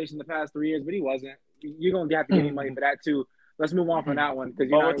conversation the past 3 years, but he wasn't. You're gonna have to give me money for that too. Let's move on from that one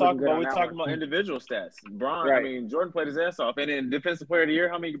because But we're talking about individual stats. Bron, Right. I mean, Jordan played his ass off. And then defensive player of the year,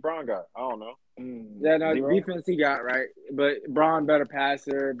 how many Bron got? I don't know. Yeah, no, Zero? defense he got right, but Bron better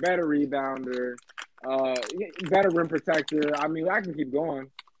passer, better rebounder, better rim protector. I mean, I can keep going.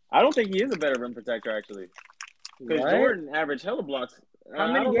 I don't think he is a better rim protector actually, because Right? Jordan averaged hella blocks. How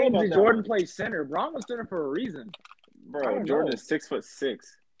I many don't know games about did that Jordan one. play center? Bron was center for a reason. I Bro, don't Jordan know. is 6'6"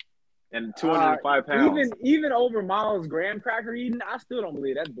 and 205 pounds. Even over Miles Graham cracker eating, I still don't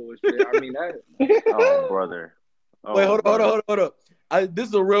believe that's bullshit. I mean that. Oh, brother. Oh, Wait, hold brother. up. This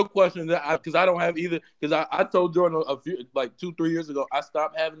is a real question that because I don't have either. Because I told Jordan a few 2-3 years ago I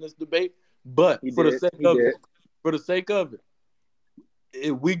stopped having this debate. But for the sake of it,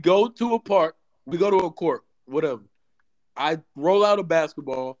 if we go to a park, we go to a court, whatever. I roll out a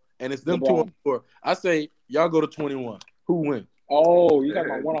basketball and it's them two on the court. I say y'all go to 21. Who wins? Oh, you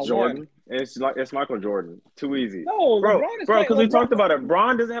talking about one on Jordan. one? It's Michael Jordan. Too easy. No, Bro, LeBron is because we LeBron- talked about it.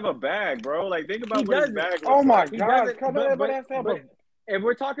 Bron doesn't have a bag, bro. Like, think about He what his doesn't. bag looks Oh my like. He God! doesn't, Come but- on, but- but but- If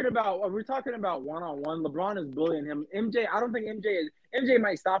we're talking about one on one, LeBron is bullying him. MJ, I don't think MJ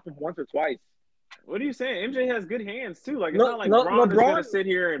might stop him once or twice. What are you saying? MJ has good hands, too. Like, it's Look, not like look, Bron is LeBron- going to sit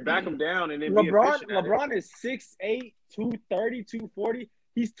here and back him down and then be LeBron efficient at it. LeBron is 6'8", 230, 240.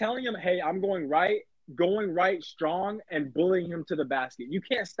 He's telling him, "Hey, I'm going right, strong, and bullying him to the basket. You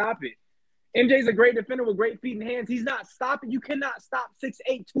can't stop it." MJ's a great defender with great feet and hands. He's not stopping. You cannot stop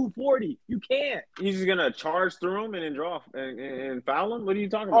 6'8", 240. You can't. He's just going to charge through him and then draw and foul him? What are you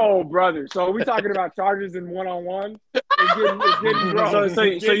talking about? Oh, brother. So are we talking about charges in one-on-one? It's getting gross. So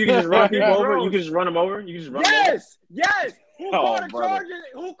you can just run people It's over? gross. You can just run them over? You can just run them over? Yes. Who Oh, called the brother. charges?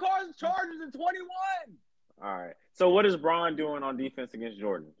 Who called charges in 21? All right. So what is Bron doing on defense against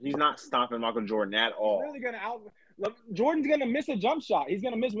Jordan? He's not stopping Michael Jordan at all. Really gonna Jordan's gonna miss a jump shot. He's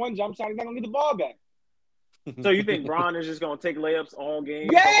gonna miss one jump shot. He's not gonna get the ball back. So you think Bron is just going to take layups all game?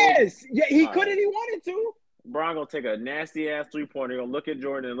 Yes. Yeah, he All could right. if he wanted to. Bron going to take a nasty-ass three-pointer, going to look at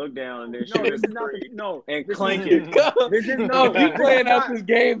Jordan and look down and then No, shoot this his is not three no. and this clank is- it. This is No, no. you this playing is out not- this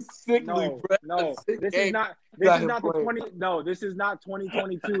game sickly, No, bro. no. Sick This game. is not. This is not the 20. No, this is not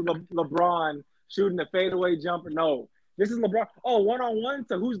 2022 LeBron shooting a fadeaway jumper. No, this is LeBron. Oh, 1-on-1.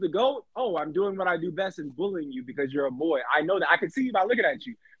 So who's the GOAT? Oh, I'm doing what I do best and bullying you because you're a boy. I know that. I can see you by looking at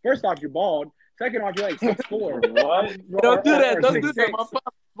you. First off, you're bald. Second off, you're like 6'4". What? Don't do that. Don't 6'6". do that. My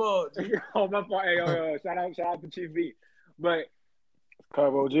fault. Oh, my fault. Hey, shout out to Chief B. But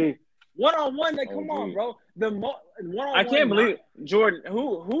Cub OG. 1-on-1, like, come on, bro. One-on-one. I can't believe Jordan.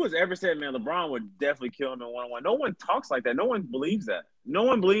 Who has ever said, man, LeBron would definitely kill him in 1-on-1? No one talks like that. No one believes that. No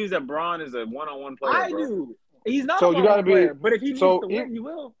one believes that Bron is a 1-on-1 player. I bro. do. He's not. So a you gotta be- player, but if he needs so to win, you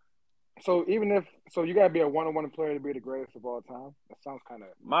will. So you gotta be a 1-on-1 player to be the greatest of all time. That sounds kind of.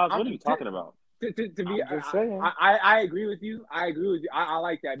 Miles, what are you talking about? To be, I'm just saying. I agree with you. I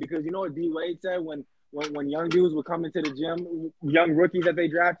like that because you know what D Wade said when young dudes would come into the gym, young rookies that they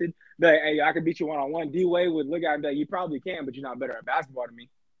drafted, that hey, I could beat you 1-on-1. D Wade would look at him that you probably can, but you're not better at basketball than me.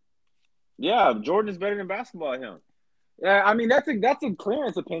 Yeah, Jordan is better than basketball than him. Yeah, I mean that's a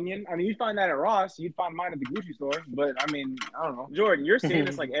clearance opinion. I mean you'd find that at Ross, you'd find mine at the grocery store. But I mean, I don't know. Jordan, you're saying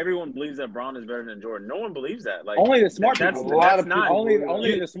it's like everyone believes that Bron is better than Jordan. No one believes that. Like Only the smart that's, people. That's not only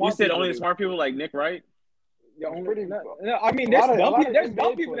you, the smart. You said people only do. the smart people like Nick Wright. Yeah, pretty- no, I mean, a lot there's of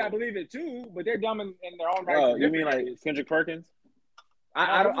dumb NBA people that players. believe it too, but they're dumb in their own right. Bro, you mean like Kendrick Perkins?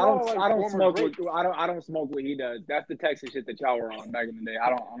 I don't former smoke greats. I don't smoke what he does. That's the Texas shit that y'all were on back in the day. I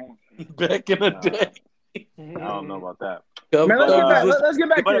don't. Back in the day. I don't know about that. Man, let's get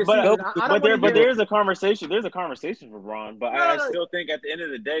back to this. But there's a conversation. There's a conversation for Bron. But I No. still think at the end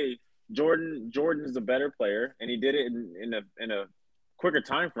of the day, Jordan is a better player, and he did it in a quicker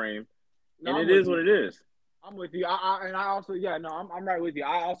time frame. No, And I'm it with is you. what it is. I'm with you. I'm right with you.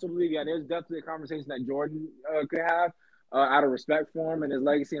 I also believe there's definitely a conversation that Jordan could have out of respect for him and his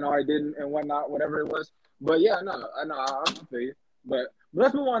legacy and all he did and whatnot, whatever it was. But yeah, I feel you. But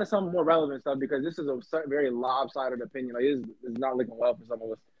let's move on to some more relevant stuff because this is a very lopsided opinion. Like it's not looking well for some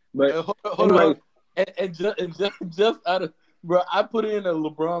of us. But Hold anyway, on. And just out of bro, I put in a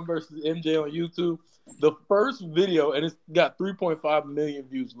LeBron versus MJ on YouTube. The first video, and it's got 3.5 million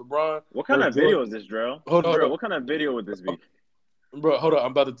views. LeBron. What kind of versus video is this, Drell? Hold on. What kind of video would this be? Bro, hold on.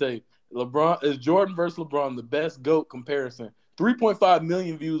 I'm about to tell you. LeBron is Jordan versus LeBron, the best GOAT comparison. 3.5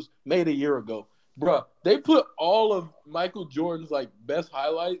 million views made a year ago. Bro, they put all of Michael Jordan's like best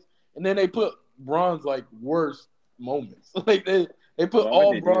highlights, and then they put Bron's like worst moments. Like they put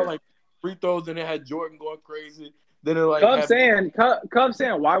all Bron like free throws, and they had Jordan going crazy. Then they're like Cub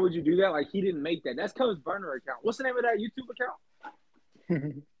saying, why would you do that? Like he didn't make that. That's Cub's burner account. What's the name of that YouTube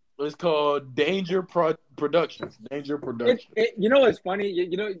account? it's called Danger Productions. Danger Productions. You know what's funny?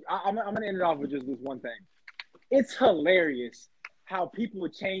 I'm gonna end it off with just this one thing. It's hilarious how people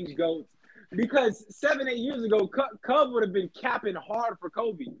would change GOATs because 7-8 years ago, Cub would have been capping hard for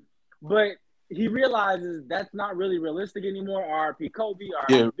Kobe, but he realizes that's not really realistic anymore. RP Kobe,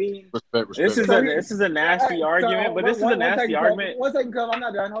 RP Bean. Respect. This is a nasty argument, but this is a nasty argument. 1 second, Cub. I'm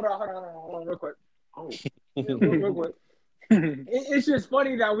not done. Hold on, real quick. Real quick. It's just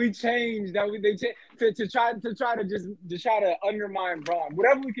funny that we changed to try to undermine Bron.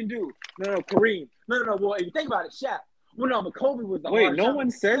 Whatever we can do. No, Kareem. No. Well, if you think about it, Shaq. Well, no, but Kobe was the Wait, hard no shot.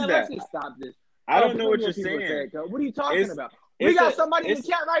 one says Man, that. Let's just stop this. I don't know what you're people saying. said, what are you talking about? We it's got a- somebody in it's-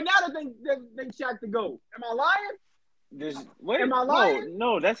 the chat right now that think Shaq to go. Am I lying? Am I lying?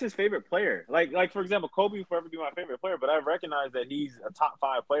 No, that's his favorite player. Like for example, Kobe will forever be my favorite player, but I recognize that he's a top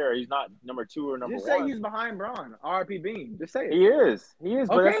 5 player. He's not number 2 or number Just 1. say he's behind Bron. RP Bean. Just say it. He is,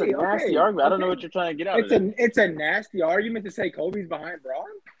 but that's a nasty argument. I don't know okay. what you're trying to get out of it. It's a nasty argument to say Kobe's behind Bron.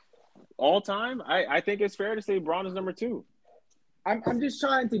 All time, I think it's fair to say Bron is number 2. I'm just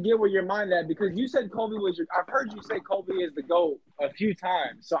trying to get where your mind at because you said Kobe was I've heard you say Kobe is the GOAT a few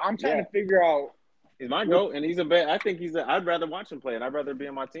times. So I'm trying to figure out. He's my GOAT, and he's a bet. I think I'd rather watch him play, and I'd rather be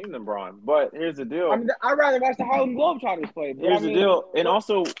on my team than Bron. But here's the deal. I mean, I'd rather watch the Harlem Globetrotters play. But Here's the deal. And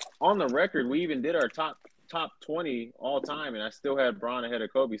also, on the record, we even did our top 20 all time, and I still had Bron ahead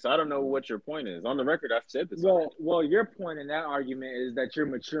of Kobe. So I don't know what your point is. On the record, I've said this. Well, your point in that argument is that you're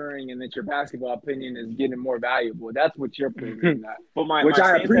maturing and that your basketball opinion is getting more valuable. That's what you're putting in that. But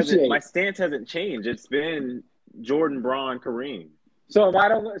I appreciate. My stance hasn't changed. It's been Jordan, Bron, Kareem. So if I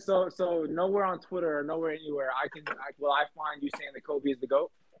don't, so nowhere on Twitter or nowhere anywhere, I find you saying that Kobe is the GOAT?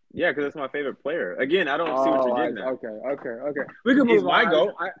 Yeah, because that's my favorite player. Again, I don't see what you're getting at. Okay. We can move He's on. my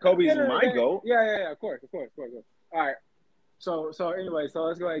GOAT. Kobe's my GOAT. Yeah. Of course. All right. So anyway,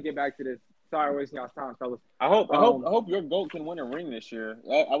 let's go ahead and get back to this. Sorry, wasting y'all's time, fellas. I hope your GOAT can win a ring this year.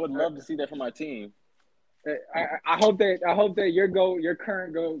 I would love to see that for my team. I hope that your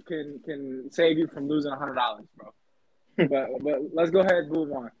current GOAT can save you from losing $100, bro. but let's go ahead and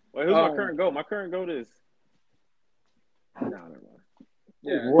move on. Wait, who's my current GOAT? My current GOAT is No, never mind.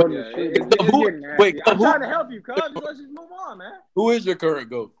 Yeah, Ward yeah. is shit. It's Who- getting nasty. wait, I'm who- trying to help you, cuz. Let's just move on, man. Who is your current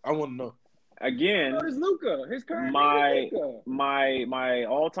GOAT? I want to know. Again, What is Luka? His current my name is Luka. my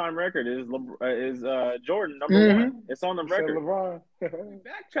all-time record is Jordan #1. It's on the You said record. LeBron.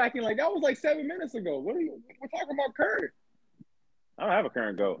 Backtracking like that was like 7 minutes ago. We're talking about Curry. I don't have a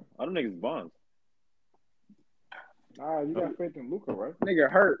current GOAT. I don't think it's Bonds. You got faith in Luka, right? Nigga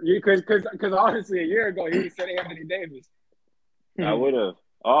hurt. Because honestly, a year ago he said Anthony Davis. I would have.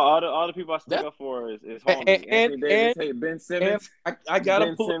 All the people I stick up for is homies. Anthony Davis, hey, Ben Simmons. I gotta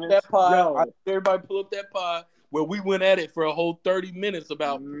Ben pull Simmons. up that pod. Yo. Everybody pull up that pod where we went at it for a whole 30 minutes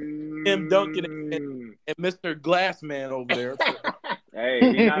about him dunking and Mr. Glassman over there. Hey,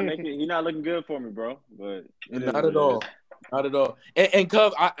 he's not looking good for me, bro. But it is Not what at it all. is. Not at all. And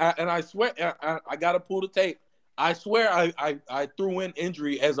Cub, I swear, I gotta pull the tape. I swear I threw in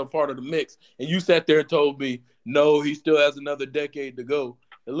injury as a part of the mix, and you sat there and told me, no, he still has another decade to go.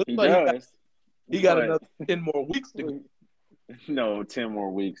 It looks He like does. he got but- another 10 more weeks to go. No, 10 more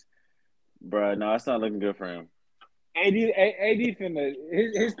weeks. Bruh, no, it's not looking good for him. AD finna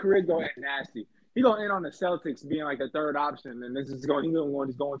his career's gonna end nasty. He gonna end on the Celtics being like the third option, and he's going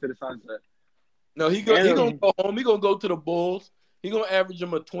to the sunset. No, he gonna go home. He gonna go to the Bulls. He gonna average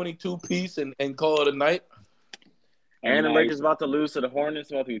him a 22 piece and call it a night. And the Nice. Lakers about to lose to the Hornets,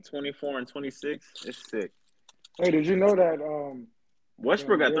 about to be 24 and 26. It's sick. Hey, did you know that?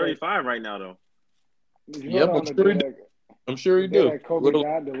 Westbrook got Yeah. 35 right now, though. Did you Yep, know I'm that sure he on the do. day I'm sure he that, the day do. that Kobe Little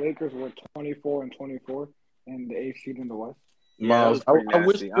died, the Lakers were 24 and 24 and the 8th seed in the West? Yeah, Miles. that was pretty I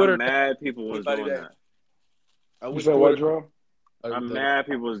wish nasty. Twitter. I'm mad people was Everybody doing that- that. I You wish said what, Twitter. Drew? I'm mad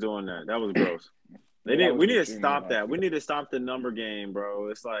people was doing that. That was gross. Yeah, that We was need to extremely stop nasty. that. We need to stop the number game, bro.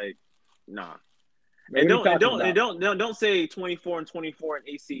 It's like, nah. What And are you talking don't say 24 and 24 and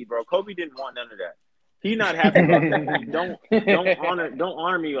AC, bro. Kobe didn't want none of that. He not happy about that. Don't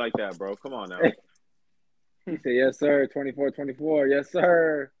honor me like that, bro. Come on now. He said, yes, sir, 24-24. Yes,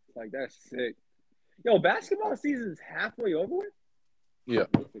 sir. Like, that's sick. Yo, basketball season's halfway over with? Yeah.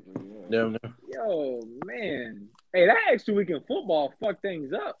 Yeah. Yo, man. Hey, that extra week in football fucked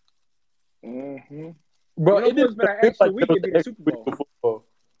things up. Mm-hmm. Bro, You know, it didn't for that feel extra like week, it was it'd be an the extra Super week Bowl. of football.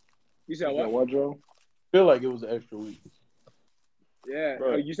 You said You said what? what, Drew? Feel like it was an extra week. Yeah.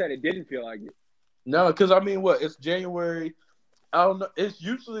 Bro. Oh, you said it didn't feel like it. No, because I mean, what? It's January. I don't know. It's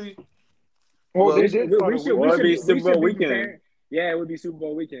usually Well, they We did start a week. Well, it'd be we Super Bowl should be weekend. preparing. Yeah, it would be Super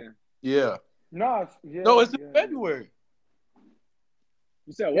Bowl weekend. yeah. No, No, it's in February.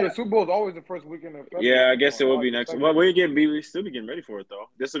 You said Yeah, what? Super Bowl is always the first weekend of February. Yeah, I guess it will be Or next. second. Well, we still be getting ready for it though.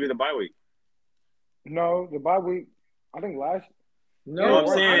 This will be the bye week. No, the bye week. I think last. No, You know what I'm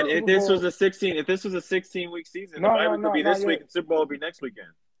right. saying? Super If this Bowl- was a 16-week season, No, the bye no, week would be no, this not week, yet. and Super Bowl will be next weekend.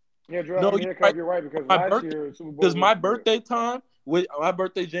 Yeah, Drew. No, I mean, you're yeah, Kev, you're right because My last birthday- year Super Bowl. Because my was- birthday time, with my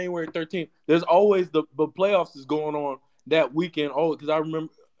birthday January 13th, there's always the playoffs is going on that weekend. Oh, because I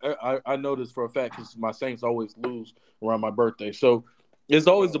remember I know this for a fact because my Saints always lose around my birthday. So it's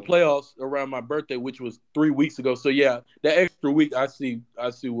always the playoffs around my birthday, which was 3 weeks ago. So yeah, that extra week, I see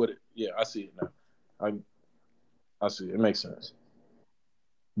what it. Yeah, I see it now. I see it. It makes sense.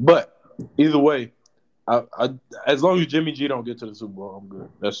 But either way, I as long as Jimmy G don't get to the Super Bowl, I'm good.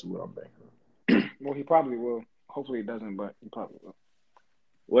 That's what I'm banking. Well, he probably will. Hopefully, he doesn't, but he probably will.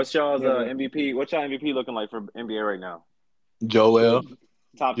 What's y'all's Yeah, MVP? What's y'all MVP looking like for NBA right now? Joel,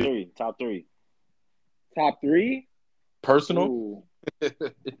 Top Yeah. three. Top three. top three? personal. Ooh.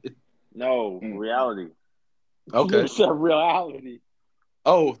 No, reality. Okay. It's a reality.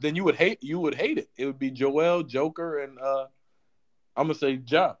 Oh, then you would hate it. It would be Joel, Joker, and I'm gonna say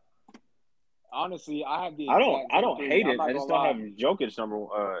Ja. Honestly, I have the. I exact don't same hate three. it. I'm I not just gonna don't lie. have Jokic number.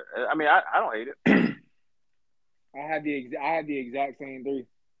 I mean, I don't hate it. I had the exact same three.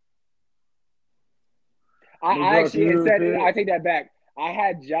 Well, I Josh, actually you instead did- I take that back. I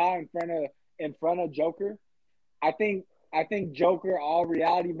had Ja in front of Joker. I think Joker, all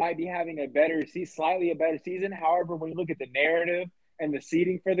reality, might be having slightly a better season. However, when you look at the narrative and the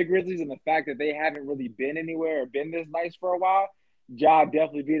seeding for the Grizzlies and the fact that they haven't really been anywhere or been this nice for a while, Ja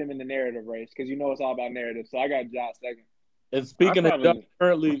definitely beat him in the narrative race because you know it's all about narrative. So I got Ja second. And speaking I of Ja, probably-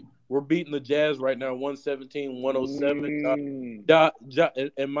 currently we're beating the Jazz right now,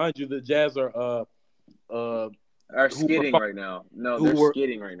 117-107. And mind you, the Jazz are Are skidding right now. No, who they're were-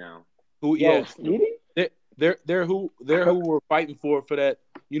 skidding right now. who Yo, yeah seeding? they're who we're fighting for that,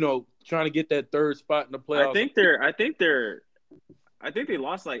 trying to get that third spot in the playoffs. I think they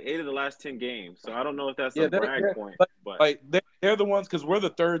lost like 8 of the last 10 games. So I don't know if that's Yeah, a they're- brag point, but like they're the ones because we're the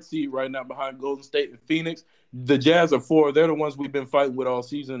third seed right now behind Golden State and Phoenix. The Jazz are 4. They're the ones we've been fighting with all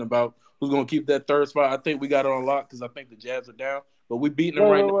season about who's going to keep that third spot. I think we got it on lock because I think the Jazz are down, but we beating them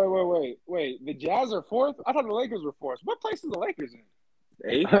right now. Wait. The Jazz are 4th? I thought the Lakers were 4th. What place is the Lakers in?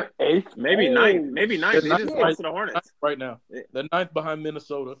 8th, maybe 9th, maybe 9th. They They're just ninth lost to the Hornets right now. They're 9th behind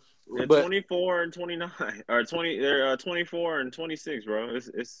Minnesota. They're But 24 and 29, or 20. They're 24 and 26, bro.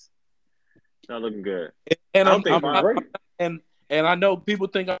 It's not looking good. and I I'm, don't think I'm, Great. and I know people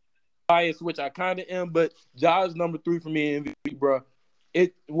think I'm biased, which I kind of am, but Ja's number 3 for me in MVP, bro.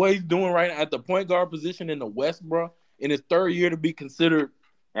 What he's doing right now at the point guard position in the West, bro, in his third year to be considered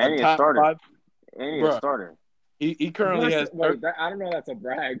And a he's a top starter. 5. And he's a Bruh. starter. He currently has. I don't know. That's a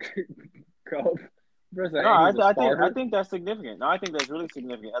brag. Cope. No, I think that's significant. No, I think that's really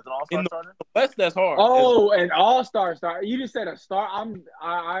significant as an all-star In the starter. West, that's hard. Oh, an all-star star. You just said a star. I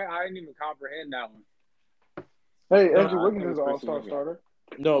didn't even comprehend that one. Hey, No, Andrew I Wiggins think is it's an pretty all-star significant. starter.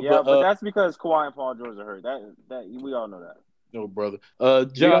 No, Yeah, but but that's because Kawhi and Paul George are hurt. That we all know that. no, brother. You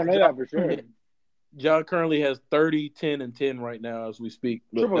don't know that for sure. John currently has 30, 10, and 10 right now as we speak.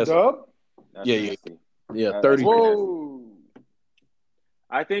 Look, Triple that's- dub. That's Yeah, yeah. nasty. Yeah, That's 30. pretty Whoa.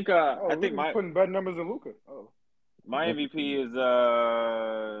 I think Oh, I think we're putting better numbers than Luka. Oh. my MVP is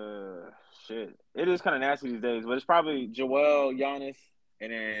shit. It is kind of nasty these days, but it's probably Joel, Giannis,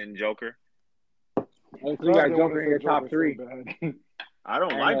 and then Joker. You got Joker in your top 3. I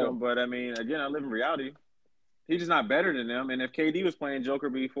don't I like know. him, but I mean, again, I live in reality. He's just not better than them. And if KD was playing, Joker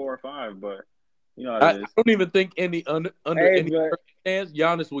would be 4 or 5. But you know how I it is. don't even think any under Hey, any but- circumstance,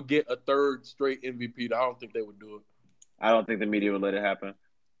 Giannis would get a third straight MVP. I don't think they would do it. I don't think the media would let it happen.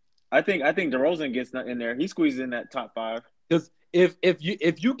 I think DeRozan gets in there. He squeezes in that top 5. Because if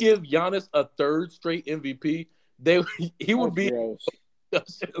you give Giannis a third straight MVP, he would be Gross.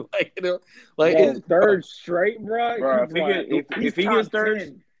 like Bro, it's third straight, bro. Bro, He's if he top gets third,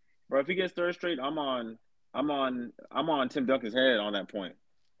 10. bro, if he gets third straight, I'm on Tim Duncan's head on that point.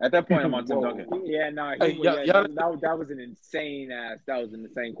 At that point, I'm on Tim Whoa. Duncan. Yeah, no, Hey, that was an insane ass. That was an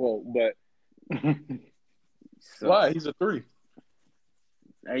insane quote, but So, why he's a 3.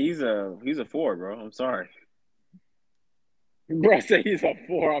 Hey, he's a 4, bro. I'm sorry. bro said he's a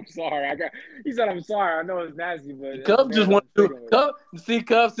 4. I'm sorry. He said I'm sorry. I know it's nasty, but Cubs just want to Cubs.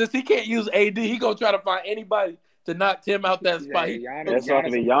 Cubs since he can't use AD, he gonna try to find anybody to knock Tim out that spot. That's supposed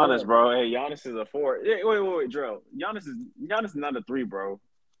to be Giannis, bro. Hey, Giannis is a 4. Hey, wait, Drill. Giannis is not a 3, bro.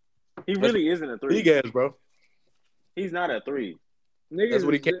 He really isn't a 3. Big ass, bro. He's not a 3. Niggas, That's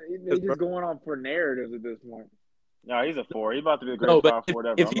what he can't. they just going on for narratives at this point. No, he's a 4. He's about to be a great No, but power forward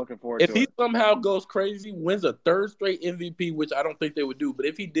ever. if I'm he- looking forward If to he it. somehow goes crazy, wins a third straight MVP, which I don't think they would do, but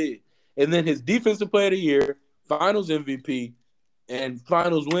if he did, and then his defensive player of the year, finals MVP, and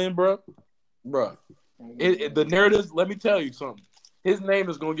finals win, bro, the narratives, let me tell you something. His name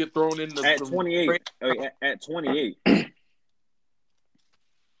is going to get thrown in the At 28. At 28.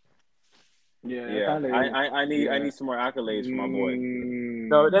 Yeah. I need some more accolades for my boy.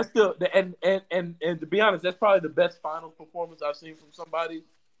 No, that's still and to be honest, that's probably the best finals performance I've seen from somebody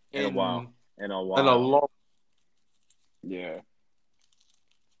In a while. In a long. Yeah.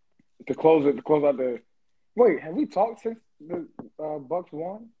 To close out the. Wait, have we talked since the Bucks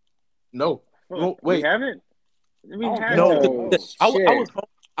won? No, Well, wait. we haven't. We Oh, haven't. No, Oh,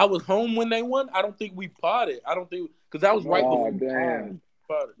 I was home when they won. I don't think we potted. I don't think because that was right Oh, before we damn.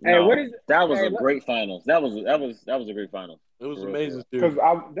 potted. Hey, No, what is that was hey, a let- great finals. That was a great finals. It was For real, amazing, Because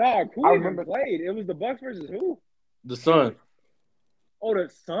dude. Dog, who I even remember- played? It was the Bucks versus who? The Sun. Oh, the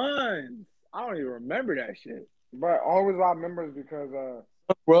Suns. I don't even remember that shit. But only reason I remember is because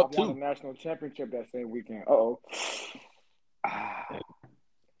We're I up won the too. national championship that same weekend. Uh-oh.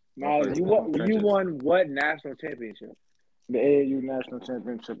 No, Okay. you won what national championship? The AAU national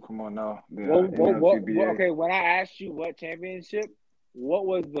championship. Come on now. The What, okay, when I asked you what championship, what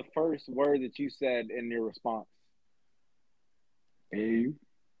was the first word that you said in your response? AAU.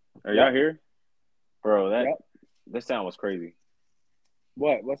 Are y'all here? Bro, Yep. this sound was crazy.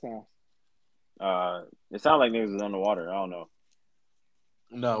 What? What's that? It sounded like niggas was on the water. I don't know.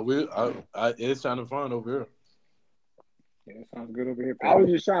 No, it's sounding fun over here. Yeah, sounds good over here. I was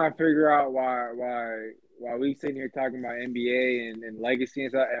just trying to figure out why we sitting here talking about NBA and legacy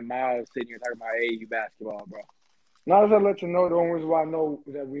and stuff, and Miles sitting here talking about AAU basketball, bro. Now that I let you know, the only reason why I know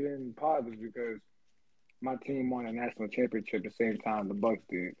that we didn't pod is because my team won a national championship the same time the Bucks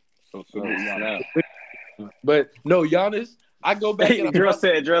did. So salute y'all. Snap. But no, Giannis, I go back and Drill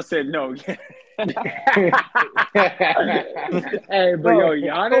said no. Hey, but No, yo,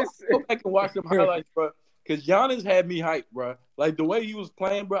 Giannis, Go back and watch them highlights, bro. Because Giannis had me hyped, bro. Like the way he was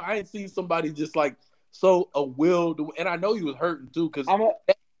playing, bro. I ain't seen somebody just like so a will to, and I know he was hurting too because I'm a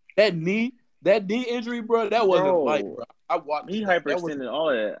that knee injury, bro, that wasn't light, bro. I watched He that. hyperextended all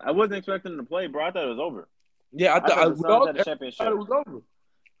of that. I wasn't expecting him to play, bro. I thought it was over. Yeah, I thought the we Suns all had a thought championship. it was over,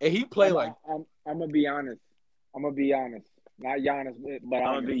 and he played I'm gonna be honest. Not Giannis, but I'm gonna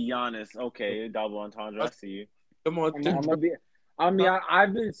honest. be Giannis. Okay, double entendre. I see you. come on, I'm gonna be.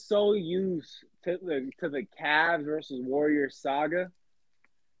 I've been so used to the Cavs versus Warriors saga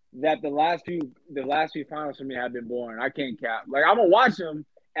that the last few finals for me have been boring. I can't cap. Like I'm gonna watch them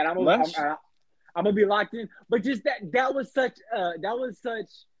and I'm gonna be locked in. But just that was such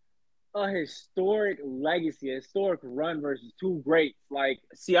a historic legacy, a historic run versus two greats. Like,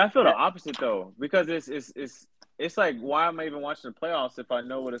 See, I feel the opposite though, because it's like, why am I even watching the playoffs if I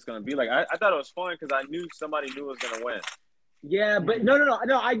know what it's gonna be like? I thought it was fun because I knew somebody knew it was gonna win. yeah, but no.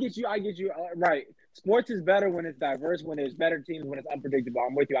 I get you. Right. Sports is better when it's diverse, when there's better teams, when it's unpredictable.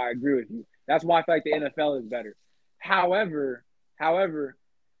 I'm with you. I agree with you. That's why I feel like the NFL is better. However,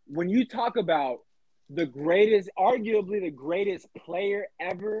 when you talk about arguably the greatest player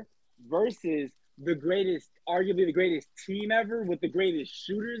ever versus arguably the greatest team ever with the greatest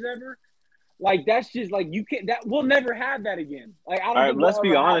shooters ever, like that's just like we'll never have that again. Like I don't. All right, think let's we'll be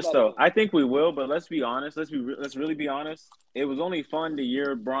ever have honest that though. again. I think we will, but let's be honest. Let's really be honest. It was only fun the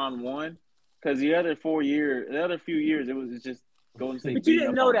year Bron won, because the other few years, it was just Golden State. But you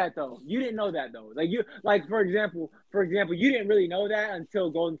didn't know that though. Like for example, you didn't really know that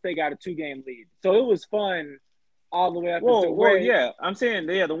until Golden State got a 2-game lead. So it was fun all the way up until Well, yeah. I'm saying,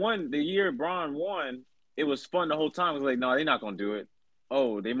 the year Bron won, it was fun the whole time. It was like, no, they're not gonna do it.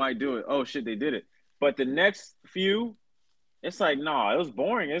 Oh, they might do it. Oh shit, they did it. But the next few, it's like, nah, it was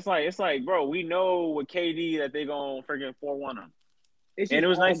boring. It's like, bro, we know with KD that they gonna freaking 4-1 them. And it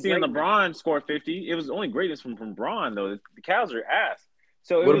was nice seeing LeBron score 50. It was only greatness from Bron though. The Cavs are ass.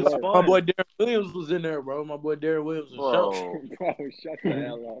 So it was fun. My boy Darren Williams was in there, bro. My boy Darren Williams was shocked. Bro, shut the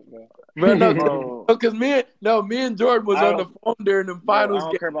hell up, bro. Because me and Jordan was on the phone during the finals. I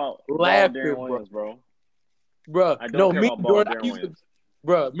don't care about laughing, Darren Williams, bro. Bro, I don't care about Darren Williams.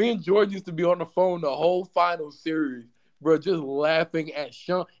 Bro, me and Jordan used to be on the phone the whole final series, bro, just laughing at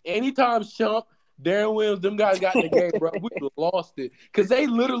Shump. Anytime Shump, Darren Williams, them guys got in the game, bro, we lost it. Because they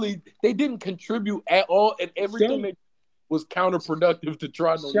didn't contribute at all, and everything they was counterproductive to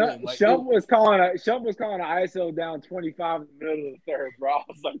trying to win. Like, Shump was calling an ISO down 25 in the middle of the third, bro. I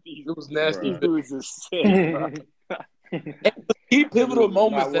was like, it was nasty. These dudes are sick, bro. And key pivotal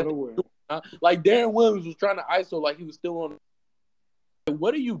moments like Darren Williams was trying to ISO like he was still on.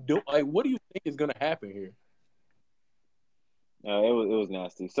 What are you doing? Like, what do you think is going to happen here? It was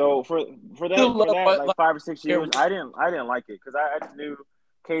nasty. So for that like 5 or 6 years, I didn't like it because I just knew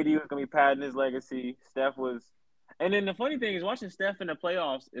KD was gonna be padding his legacy. Steph was, and then the funny thing is watching Steph in the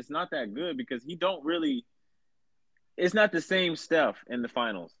playoffs. It's not that good because he don't really. It's not the same Steph in the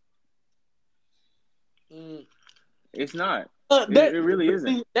finals. It's not. It really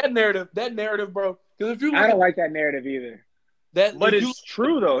isn't. That narrative, bro. Because if you, I don't like that narrative either. But it's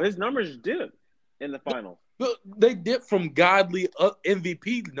true though. His numbers dip in the finals. They dip from godly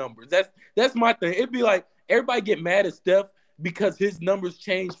MVP numbers. That's my thing. It'd be like everybody get mad at Steph because his numbers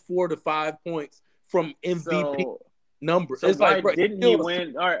changed 4 to 5 points from MVP numbers. So it's why like, bro, didn't he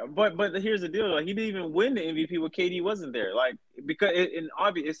win? All right, but here's the deal. Like, he didn't even win the MVP when KD wasn't there. Like, because it's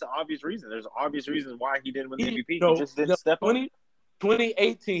an obvious reason. There's obvious reasons why he didn't win the MVP. He just didn't step up.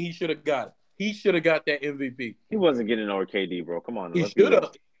 2018, he should have got it. He should have got that MVP. He wasn't getting over KD, bro. Come on. He should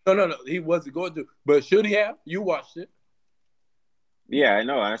have. No. He wasn't going to. But should he have? You watched it. Yeah, I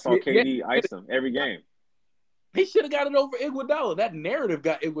know. I saw KD ice him every game. He should have got it over Iguodala. That narrative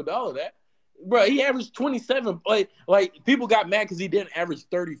got Iguodala that. Bro, he averaged 27. Like people got mad because he didn't average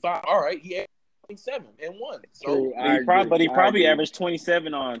 35. All right, he averaged 27 and won. So he probably averaged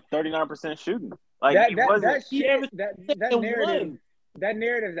 27 on 39% shooting. Like that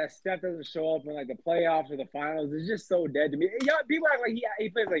narrative that Steph doesn't show up in like the playoffs or the finals is just so dead to me. People act like he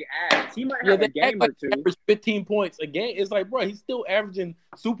plays like ass. He might have a game or two. Average 15 points a game. It's like, bro, he's still averaging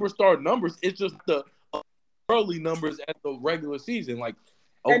superstar numbers. It's just the early numbers at the regular season. Like,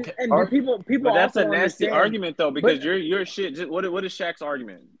 okay, and people. But that's a nasty argument though, because your shit. Just, what is Shaq's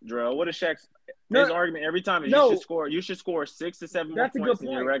argument, Drell? What is Shaq's his argument every time is you should score 6 to 7 more points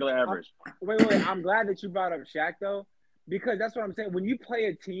than your regular average. Wait. I'm glad that you brought up Shaq though. Because that's what I'm saying. When you play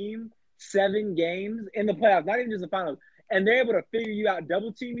a team 7 games in the playoffs, not even just the finals, and they're able to figure you out,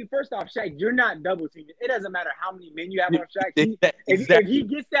 double team you. First off, Shaq, you're not double teaming. It doesn't matter how many men you have on Shaq. If he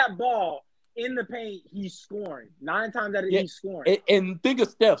gets that ball in the paint, he's scoring. 9 times out of 10, he's scoring. And think of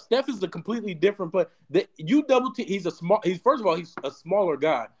Steph. Steph is a completely different player. You double team. He's first of all, he's a smaller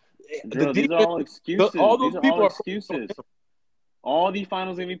guy. Bro, these are all excuses. These are all excuses. All these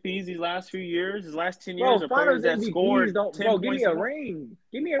Finals MVPs these last few years, these last 10 years, Bro, are players that scored 10 bro, give points me a more. ring.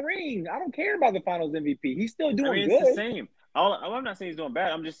 Give me a ring. I don't care about the Finals MVP. He's still doing I mean, good. it's the same. I'm not saying he's doing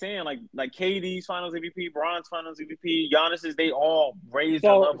bad. I'm just saying, like KD's Finals MVP, Bron's Finals MVP, Giannis's, they all raised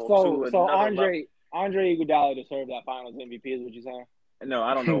their level to another level. Andre Iguodala deserved that Finals MVP, is what you're saying? No,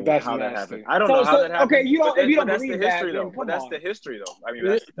 I don't know That's how that nasty. happened. I don't know how that happened. Okay, if you don't that's believe the history, that, though. then But that's come the on. history, though. I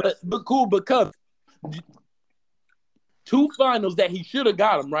mean, but cool, because 2 finals that he should have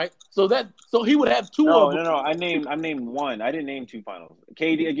got him, right? So he would have 2 of them. No. I named one. I didn't name 2 finals.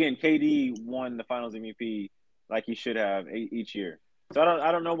 KD won the Finals MVP like he should have each year. So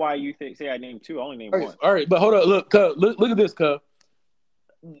I don't know why you say I named 2. I only named 1. All right, but hold on. Look, Cub, look at this, Cub.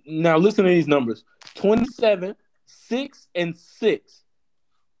 Now listen to these numbers: 27, 6, and 6.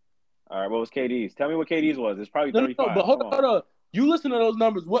 All right, what was KD's? Tell me what KD's was. It's probably 35. No, but hold on. You listen to those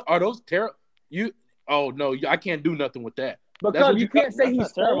numbers. What are those terrible? Oh no, I can't do nothing with that. Because you can't say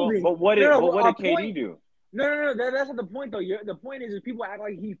he's folding. But what did KD do? No. That's not the point, though. The point is people act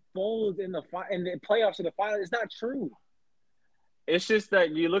like he folds in the playoffs or the final. It's not true. It's just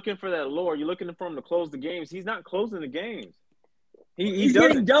that you're looking for that lore. You're looking for him to close the games. He's not closing the games. He's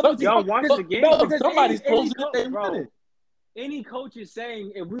getting double. Y'all watch the game. No, somebody's closing it. Any coach is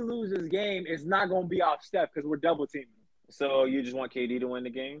saying if we lose this game, it's not going to be off Steph because we're double teaming. So you just want KD to win the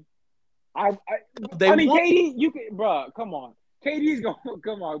game? I mean, KD, you can, bro. Come on, KD's going.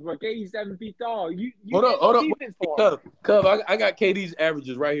 Come on, bro. KD's 7 feet tall. Hold up. Cub, I got KD's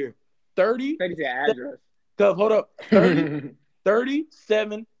averages right here. 30. KD's address. Cub, hold up. 30,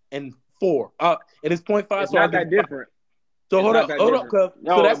 37, and 4. And it's 0.5. It's not that different. So hold up, Cub.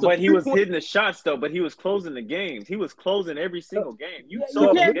 No, but he was hitting the shots though. But he was closing the games. He was closing every single game. You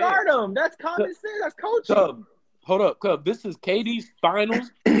can't guard him. That's common sense. That's coaching. Cub, hold up, Cub. This is KD's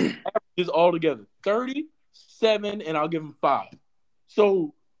finals averages all together. 37, and I'll give him 5.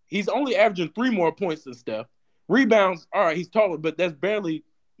 So he's only averaging 3 more points than Steph. Rebounds, all right, he's taller, but that's barely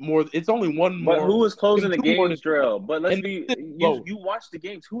more. It's only 1 more. But who was closing the games, Drell? But let's be you watch the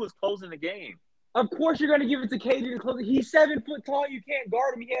games. Who was closing the game? Of course, you're going to give it to KD to close it. He's 7 foot tall. You can't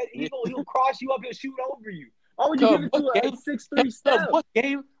guard him. He'll cross you up and shoot over you. Why would you give it to a 6'3" Steph?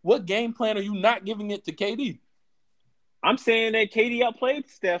 What game plan are you not giving it to KD? I'm saying that KD outplayed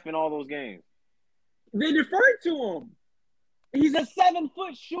Steph in all those games. They deferred to him. He's a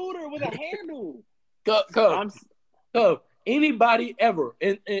 7-foot shooter with a handle. Anybody ever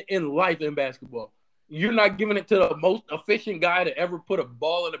in life in basketball, you're not giving it to the most efficient guy to ever put a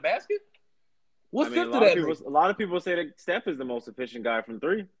ball in a basket? What's to that? A lot of people say that Steph is the most efficient guy from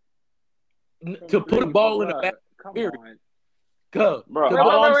 3. To put a ball in a basket. Come on. Cub. Bro,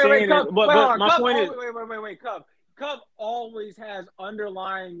 all I'm saying is, but my point is, wait, Cub always has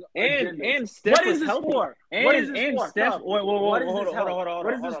underlying and Steph what is this healthy. for? What is this for? Steph, hold on.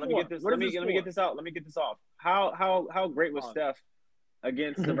 Let me get this. Let me get this out. Let me get this off. How great was Steph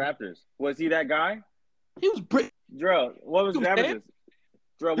against the Raptors? Was he that guy? He was pretty. Drew, what was his averages?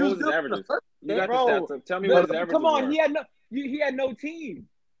 Drew, what was his averages? You got the stats. Tell me what his averages Come on, were. he had no team.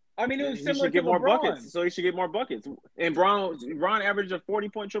 I mean, it was similar should get to more LeBron. buckets. So he should get more buckets. And Bron averaged a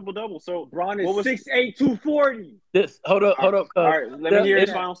 40-point triple-double. So Bron is 6'8", 240. Hold up. All right, let me hear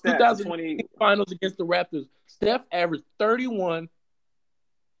his final stats. 2020 finals against the Raptors. Steph averaged 31.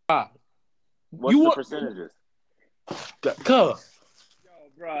 What's the percentages?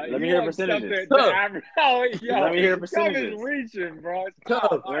 Bro, let me hear the percentages. Let me hear the percentages. Is reaching, bro.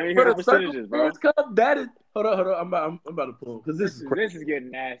 Let me hear the percentages, bro. That is. Hold on. I'm about to pull because this is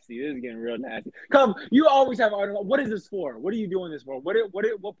getting nasty. This is getting real nasty. Come, you always have. What is this for? What are you doing this for? What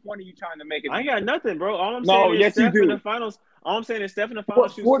point are you trying to make? I ain't got nothing, bro. All I'm saying is Steph in the finals. All I'm saying is Steph in the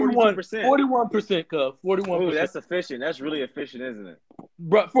finals shoots 41%. 41%, Cub. 41%. Ooh, that's efficient. That's really efficient, isn't it?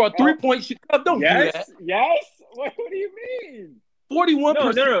 Bro, for a 3-point shot, don't do that. Yes. What do you mean?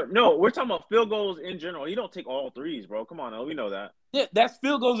 41%. No. We're talking about field goals in general. You don't take all threes, bro. Come on, we know that. Yeah, that's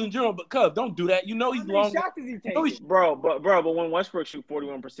field goals in general. But Cub, don't do that. You know he's long. How many shots does he take? Bro, but when Westbrook shoot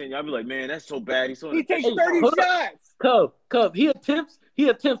 41%, y'all be like, man, that's so bad. He takes 30 shots. Cub. He attempts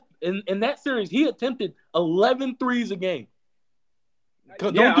in that series. He attempted 11 threes a game.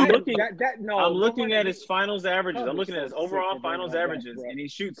 I'm looking at his finals averages. I'm looking at his overall finals averages, and he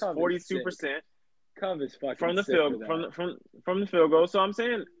shoots 42%. Cub is fucking from the field from the field goal. So I'm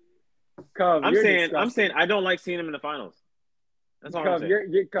saying, Cub, I'm saying I don't like seeing him in the finals. That's all I'm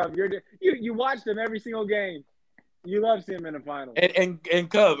saying. You watch them every single game. You love seeing him in the finals. And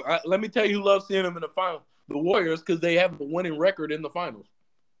Cub, let me tell you who loves seeing him in the finals. The Warriors, because they have a winning record in the finals.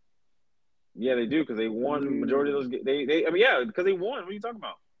 Yeah, they do, because they won the majority of those. Because they won. What are you talking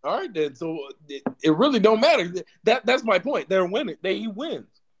about? All right, then. So it really don't matter. That's my point. They're winning. He wins.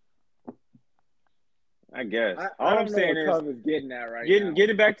 I guess. I All I'm don't know saying what is Cub is getting at right now.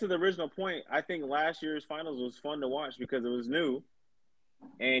 getting back to the original point. I think last year's finals was fun to watch because it was new,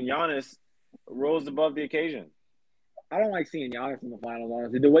 and Giannis rose above the occasion. I don't like seeing Giannis in the finals,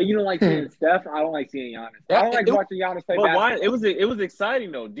 honestly. The way you don't like seeing Steph, I don't like seeing Giannis. I don't like watching Giannis play But why? basketball. It was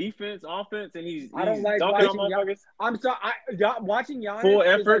exciting though. Defense, offense, and he's I don't like dunking watching on motherfuckers. I'm sorry. Watching Giannis Full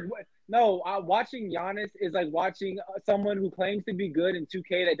is effort? watching Giannis is like watching someone who claims to be good in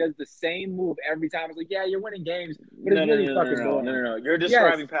 2K that does the same move every time. It's like, yeah, you're winning games, but it's really fucking boring. No. You're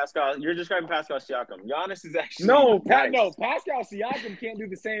describing Pascal. You're describing Pascal Siakam. Giannis is actually nice. Pascal Siakam can't do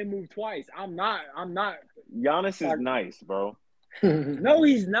the same move twice. I'm not. Giannis is nice, bro. No,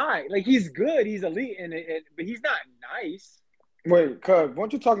 he's not. Like, he's good. He's elite, but he's not nice. Wait, Cub,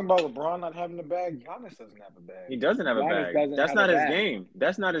 weren't you talking about LeBron not having a bag? Giannis doesn't have a bag. He doesn't have a Giannis bag. That's have not a his bag. game.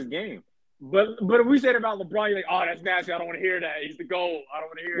 That's not his game. But if we said about LeBron, you're like, oh, that's nasty. I don't want to hear that. He's the GOAT. I don't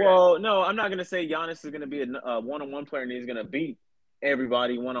want to hear that. Well, no, I'm not gonna say Giannis is gonna be a one-on-one player and he's gonna beat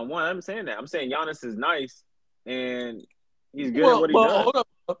everybody one-on-one. I'm saying that. I'm saying Giannis is nice and he's good at what he does.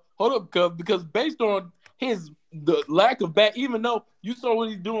 Hold up, Cub, because based on the lack of back, even though you saw what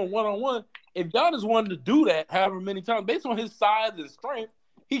he's doing one-on-one, if Giannis wanted to do that however many times, based on his size and strength,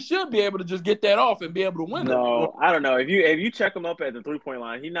 he should be able to just get that off and be able to win it. No, I don't know. If you check him up at the 3-point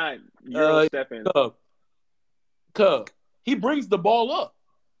line, he's not Euro stepping. Cub, he brings the ball up.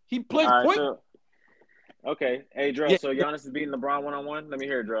 He plays point. Okay. Hey, Dro, so Giannis is beating LeBron one-on-one? Let me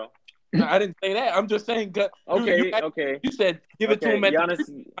hear it, Dro. No, I didn't say that. I'm just saying. Okay. You said give it to him at Giannis.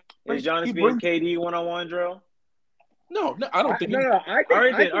 Is Giannis beating KD one-on-one, Dro? No, I don't think. No. All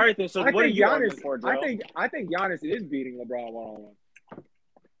right then. So what are you arguing for, Dro? I think Giannis is beating LeBron one-on-one.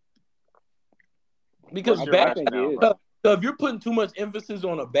 Because if you're putting too much emphasis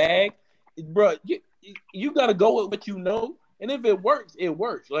on a bag, bro, you got to go with what you know, and if it works, it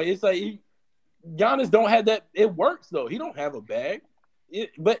works. Like, it's like Giannis don't have that. It works though. He don't have a bag,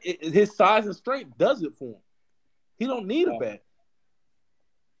 but his size and strength does it for him. He don't need a bag.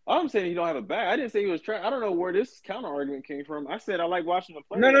 I'm saying he don't have a bag. I didn't say he was trash. I don't know where this counter argument came from. I said I like watching him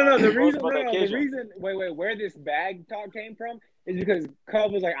play. No. The reason. Wait. Where this bag talk came from is because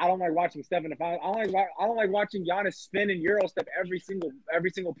Cub was like, I don't like watching Steph in the finals. I don't like watching Giannis spin and Euro step every single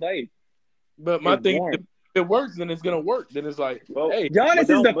play. But my thing, if it works, then it's gonna work. Then it's like, hey, Giannis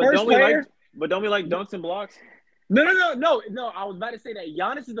is the first player. But don't we like dunks and blocks? No. I was about to say that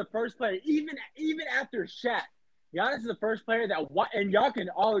Giannis is the first player, even after Shaq. Giannis is the first player and y'all can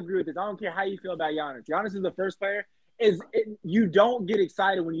all agree with this. I don't care how you feel about Giannis. Giannis is the first player. You don't get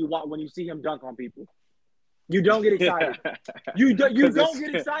excited when you see him dunk on people. You don't get excited. You don't get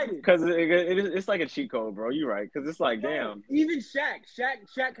excited because it's like a cheat code, bro. You're right. Because it's like, damn. Even Shaq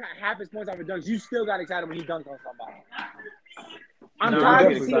got half his points off of dunks. You still got excited when he dunked on somebody. I'm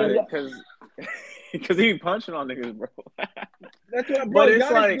tired of seeing because he be punching on niggas, bro. That's what, bro.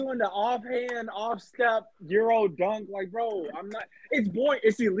 Giannis doing the offhand, off step, Euro dunk. Like, bro, I'm not. It's boring.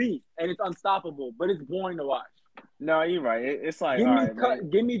 It's elite and it's unstoppable, but it's boring to watch. No, you're right. It's like,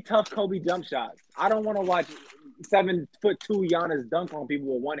 give me tough Kobe jump shots. I don't want to watch 7'2" Giannis dunk on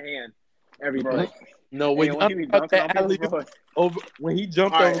people with one hand every play. No, when he jumped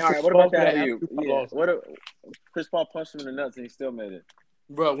over, what about that alley-oop? Yeah. Chris Paul punched him in the nuts and he still made it.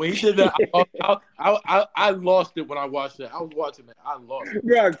 Bro, when he did that, I lost it when I watched that. I was watching it. I lost it.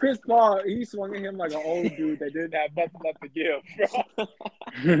 Bro, Chris Paul, he swung at him like an old dude that didn't have nothing left to give,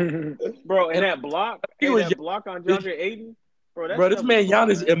 bro. Bro, and that block, block on DeAndre Ayton, bro, this man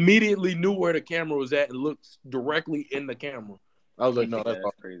Giannis immediately knew where the camera was at and looked directly in the camera. I was like, no, that's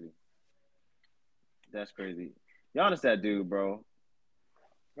crazy. That's crazy. Giannis, that dude, bro.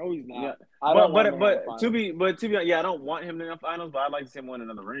 No, he's not. Yeah. But to be honest, I don't want him in the finals, but I'd like to see him win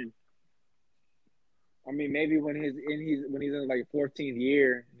another ring. I mean, maybe when he's in like 14th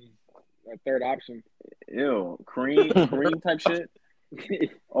year, he's a third option. Ew, Kareem type shit.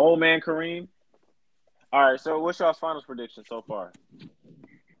 Old man Kareem. All right, so what's y'all's finals prediction so far?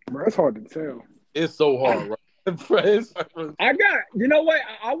 Bro, it's hard to tell. It's so hard, right? You know what?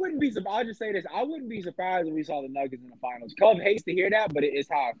 I wouldn't be surprised. I'll just say this. I wouldn't be surprised if we saw the Nuggets in the finals. Cub hates to hear that, but it is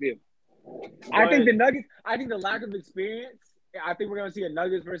how I feel. I think the Nuggets, the lack of experience, I think we're going to see a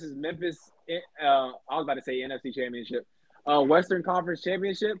Nuggets versus Memphis, I was about to say NFC Championship, Western Conference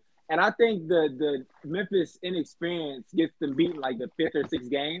Championship. And I think the Memphis inexperience gets them beaten like the 5th or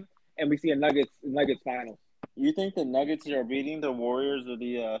 6th game, and we see a Nuggets finals. You think the Nuggets are beating the Warriors or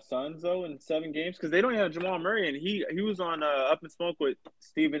the Suns though in 7 games because they don't have Jamal Murray and he was on Up in Smoke with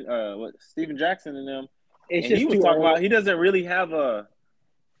Steven Jackson and them. And he was talking about he doesn't really have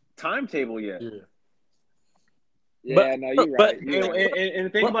timetable yet. Yeah. Yeah, no, you're right. And, You're right. and the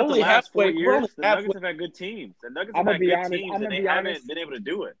thing We're about the only last 4 halfway- we're only years, the Nuggets halfway- have had good teams. The Nuggets I'm have gonna had be good honest. teams, I'm and gonna they be haven't honest. been able to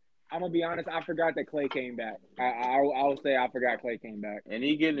do it. I'm gonna be honest. I forgot that Clay came back. I will say I forgot Clay came back. And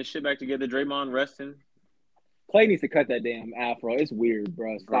he getting his shit back together. Draymond resting, Clay needs to cut that damn afro. It's weird,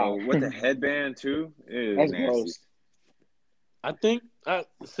 bro. Stop. bro, with the headband too. It is That's nasty. gross. I think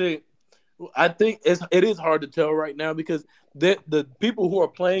it is hard to tell right now because the people who are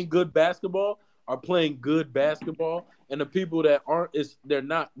playing good basketball are playing good basketball, and the people that aren't they're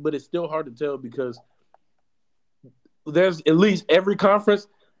not. But it's still hard to tell because there's at least every conference,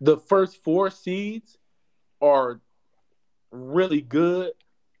 the first 4 seeds are really good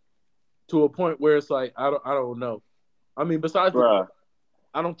to a point where it's like I don't know. I mean, besides Bro,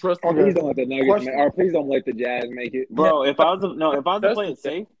 I don't trust Or the please don't let the Nuggets Question. or please don't let the Jazz make it. bro, if I was to play it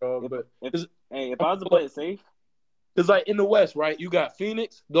safe, but if I was to play it safe, because like in the West, right, you got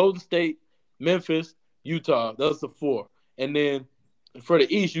Phoenix, Golden State, Memphis, Utah. Those are the 4, and then for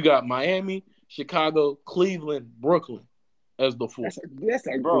the East, you got Miami, Chicago, Cleveland, Brooklyn as the 4. That's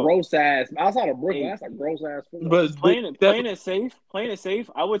a Bro. gross ass. Outside of Brooklyn, Hey. that's a gross ass. But playing it safe.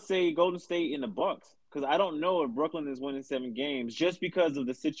 I would say Golden State in the Bucks because I don't know if Brooklyn is winning 7 games just because of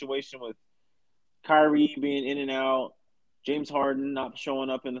the situation with Kyrie being in and out, James Harden not showing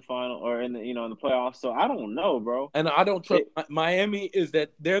up in the final or in the in the playoffs. So I don't know, bro. And I don't trust Miami. Is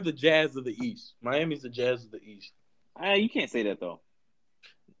that they're the Jazz of the East? Miami's the Jazz of the East. You can't say that though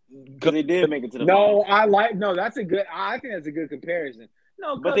because they did make it to the No, finals. that's a good. I think that's a good comparison.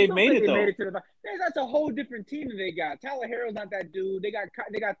 No, But they made it, though. Made it to the. That's a whole different team that they got. Tyler Herro's not that dude. They got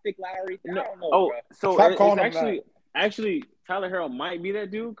Thick Lowry. I don't know. Oh, bro. so Stop it's calling him actually Tyler Herro might be that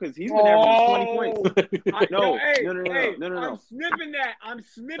dude because he's been averaging 20 points. No. I'm snipping that. I'm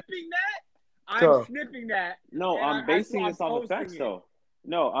snipping that. No, And I'm basing this off of posting facts it. though.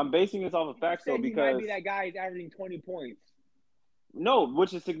 No, I'm basing this off of facts though Said he might because be that guy who's averaging 20 points. no,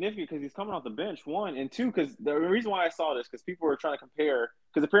 which is significant because he's coming off the bench, 1, and 2, because the reason why I saw this because people were trying to compare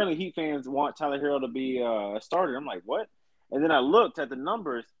because apparently Heat fans want Tyler Herro to be a starter. I'm like, what? And then I looked at the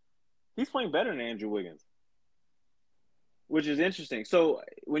numbers. He's playing better than Andrew Wiggins, which is interesting. So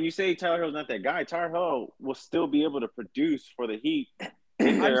when you say Tyler Herro's not that guy, Tyler Herro will still be able to produce for the Heat.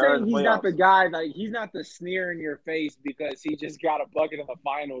 I'm saying he's not the guy. Like he's not the sneer in your face because he just got a bucket in the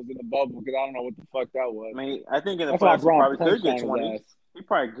finals in the bubble. Because I don't know what the fuck that was. I mean, I think in the That's why playoffs he Braun probably could punched get on his 20. ass. He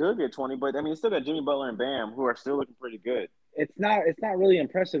probably could get 20, but I mean, still got Jimmy Butler and Bam who are still looking pretty good. It's not really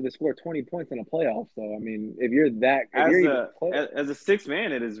impressive to score 20 points in the playoffs, though. I mean, if you're that, As a 6th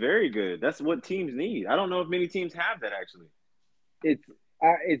man, it is very good. That's what teams need. I don't know if many teams have that actually.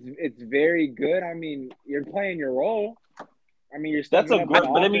 it's very good. I mean, you're playing your role. I mean, you're That's stepping a up great,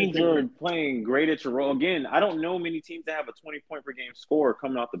 on but that offense means you're playing great at your role. Again, I don't know many teams that have a 20-point per game score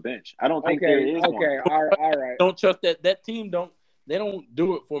coming off the bench. I don't think there is one. Okay, all right. Don't trust that team. They don't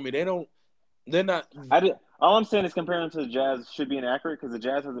do it for me. They're not. All I'm saying is comparing to the Jazz should be inaccurate because the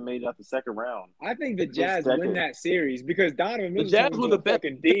Jazz hasn't made it out the 2nd round. I think the Jazz win that series because Donovan Mitchell Jazz were the best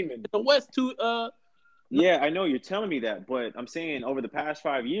fucking demon. The West too. Yeah, I know you're telling me that, but I'm saying over the past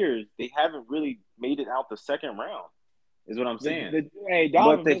 5 years, they haven't really made it out the 2nd round. Is what I'm saying.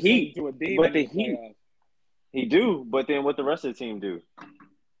 Donovan but the Heat, into a demon but the Heat, he do. But then what the rest of the team do?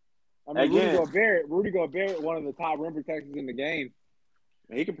 I mean, Again, Rudy Gobert, one of the top rim protectors in the game.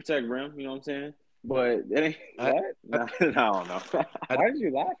 He can protect rim. You know what I'm saying? But it ain't. What? I don't know. Why did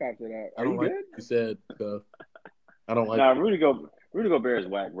you laugh after that? I don't like good? what you said. I don't like. Nah, Rudy Gobert is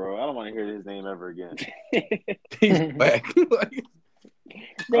whack, bro. I don't want to hear his name ever again. He's whack.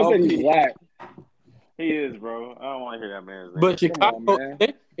 Bro said he's whack. He is, bro. I don't want to hear that man's name. But Chicago, man.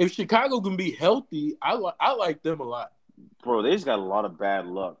 if Chicago can be healthy, I like them a lot. Bro, they just got a lot of bad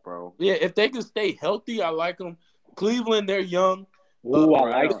luck, bro. Yeah, if they can stay healthy, I like them. Cleveland, they're young. Ooh,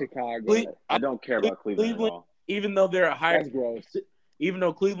 I like Chicago. I don't care about Cleveland at all. Even though they're a higher, That's gross. even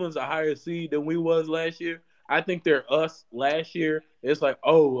though Cleveland's a higher seed than we was last year, I think they're us last year. It's like,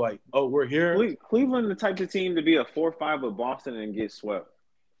 we're here. Cleveland, the type of team to be a 4-5 with Boston and get swept.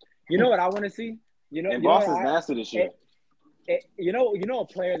 You know what I want to see? And Boston's nasty this year. You know a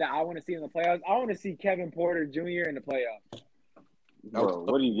player that I want to see in the playoffs? I want to see Kevin Porter Jr. in the playoffs. Bro,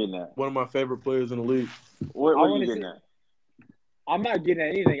 what are you getting at? One of my favorite players in the league. What are you getting at? I'm not getting at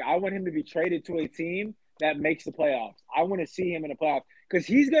anything. I want him to be traded to a team that makes the playoffs. I want to see him in the playoffs because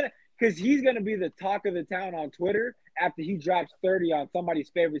he's gonna be the talk of the town on Twitter after he drops 30 on somebody's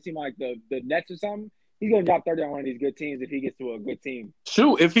favorite team like the Nets or something. He's gonna drop 30 on one of these good teams if he gets to a good team.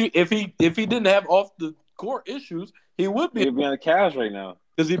 Shoot, if he didn't have off the court issues, he would be. He'd be on the Cavs right now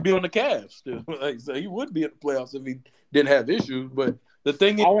because he'd be on the Cavs still. So he would be in the playoffs if he didn't have issues. But The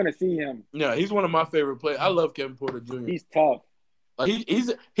thing I is, want to see him. yeah, he's one of my favorite players. I love Kevin Porter Jr. He's tough. Like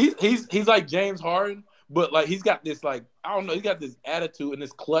he's like James Harden, but like he's got this like I don't know, he got this attitude and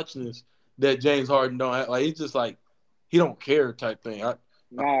this clutchness that James Harden don't have. Like he's just like he don't care type thing. Nah,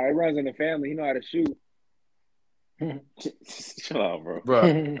 it runs in the family. He know how to shoot. Chill out, bro.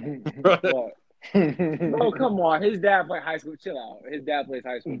 Bro, But, bro, come on. His dad played high school. Chill out. His dad plays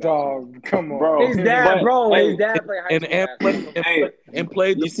high school. Dog, come on. Bro. His dad, But, bro. hey, His dad played high school. and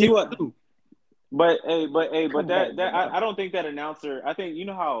played the you see what? too. But Come that on, that bro. I don't think that announcer. I think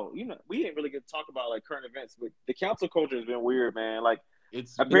how we didn't really get to talk about like current events, but the council culture has been weird, man. Like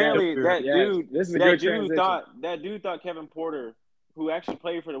It's apparently yeah, that Yes, dude, this is a that good dude transition. thought Kevin Porter, who actually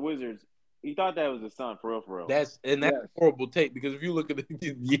played for the Wizards, he thought that was his son for real. that's Yes. horrible take because if you look at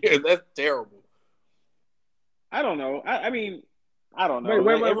the years, that's terrible. I don't know. I mean, I don't know. Wait, Like,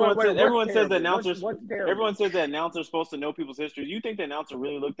 wait, everyone what's says the terrible? announcers. What's terrible? Everyone says the announcer's supposed to know people's history. You think the announcer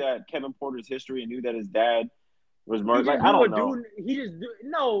really looked at Kevin Porter's history and knew that his dad was He murdered? just Like I knew don't a know. dude. He just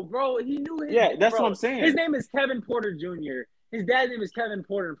no, bro. He knew his. Yeah, that's bro, what I'm saying. His name is Kevin Porter Jr. His dad's name is Kevin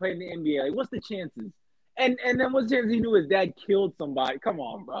Porter and played in the NBA. Like, what's the chances? And then what's the chance he knew his dad killed somebody? Come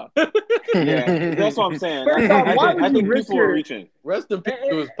on, bro. Yeah, that's what I'm saying. First off, why would I you think risk people are your- reaching. Rest in peace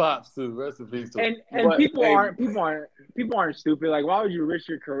to his pops too. Rest in peace to him. And But, people hey, aren't stupid. Like, why would you risk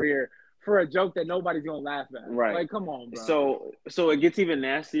your career for a joke that nobody's gonna laugh at? Right. Like, come on, bro. So it gets even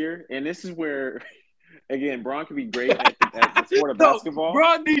nastier, and this is where, again, Braun could be great at the sport of basketball.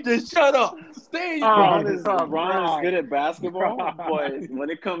 Bron need to shut up. Stay. Braun is Bron. good at basketball, Bron. but when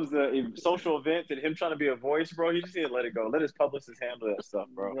it comes to social events and him trying to be a voice, bro, he just need to let it go. Let his publicist handle that stuff,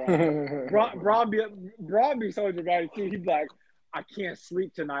 bro. Braun be so dramatic too. He's like, I can't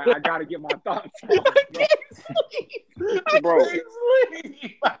sleep tonight. I gotta get my thoughts out. Bro,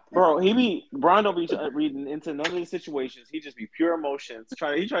 Braun don't be reading into none of the situations. He just be pure emotions. He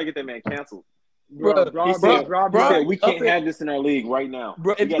try to get that man canceled. Bro, He said, Braun, we can't have this in our league right now.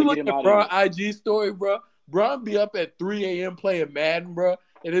 Bro, We if gotta you look get him at out Bron of here. IG story, bro, Bron be up at 3 a.m. playing Madden, bro,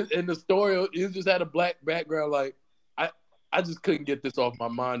 and the story he just had a black background. Like I just couldn't get this off my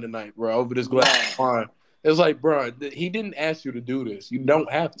mind tonight, bro. Over this glass of wine, it's like, bro, he didn't ask you to do this. You don't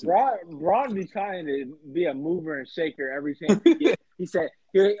have to. Braun be trying to be a mover and shaker every chance he gets. He said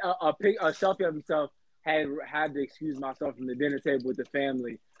a selfie of himself had to excuse myself from the dinner table with the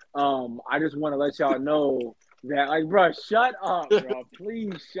family. I just want to let y'all know that, like, bro, shut up, bro.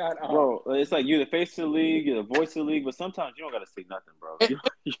 Please shut up. Bro, it's like you're the face of the league, you're the voice of the league, but sometimes you don't gotta say nothing, bro.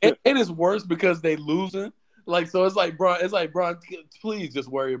 And it's worse because they losing. Like, so it's like, bro, please just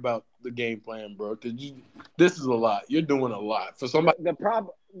worry about the game plan, bro. Because this is a lot. You're doing a lot for somebody. The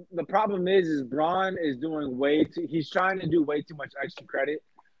problem is Braun is doing he's trying to do way too much extra credit.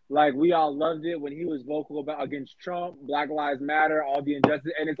 Like, we all loved it when he was vocal against Trump, Black Lives Matter, all the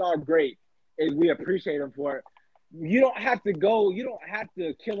injustice, and it's all great. And we appreciate him for it. You don't have to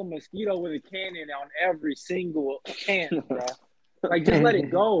kill a mosquito with a cannon on every single can, bro. Like, just let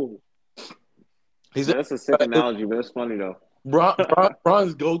it go. That's a sick analogy, but it's funny though.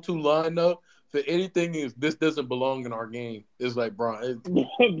 Bron's go-to line though for anything is this doesn't belong in our game. It's like Bron,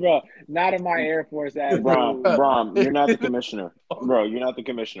 bro, not in my Air Force ass. Bron, you're not the commissioner, bro. You're not the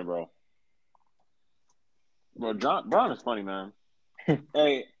commissioner, bro. Bro, Bron is funny, man.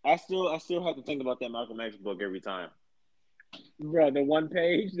 Hey, I still have to think about that Malcolm X book every time. Bro,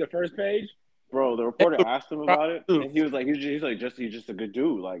 the first page. Bro, the reporter asked him about it, and he was like, he's just a good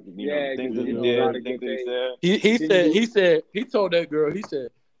dude, like things that he did, things that he said. He told that girl, he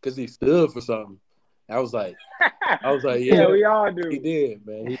said, because he stood for something. I was like, yeah, we all do. He did,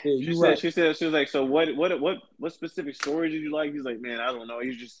 man. He did. She said, she was like, so what specific stories did you like? He's like, man, I don't know.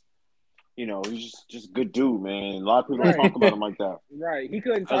 He's just, he's just a good dude, man. A lot of people don't talk about him like that. Right. He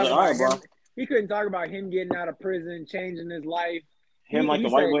couldn't talk about him. He couldn't talk about him getting out of prison, changing his life. Him like the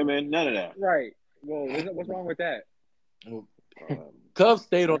white women, none of that. Right. Well, what's wrong with that? Cubs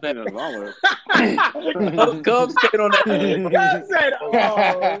stayed on that. Nothing wrong with it. Cubs stayed on that. Cubs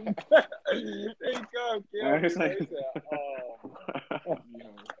said,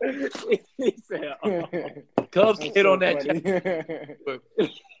 he said, Cubs stayed on that.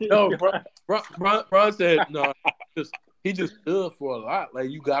 No, Bron said, no, he just stood for a lot. Like,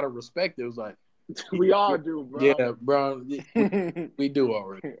 you got to respect it. It was like, we all do, bro. Yeah, bro. We do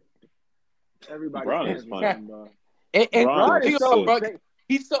already. Everybody Bron is funny, bro. And Bron is so bro,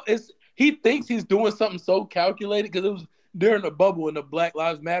 he thinks he's doing something so calculated because it was during the bubble in the Black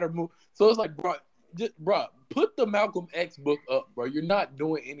Lives Matter move. So it's like, bro, put the Malcolm X book up, bro. You're not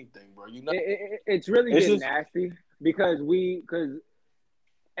doing anything, bro. You're not. It's really getting nasty because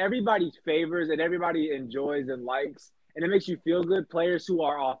everybody favors and everybody enjoys and likes and it makes you feel good. Players who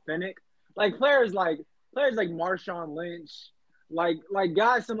are authentic, like players like Marshawn Lynch, like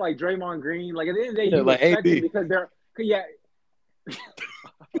guys some like Draymond Green. Like at the end of the day, you like respect them AB. because they're yeah.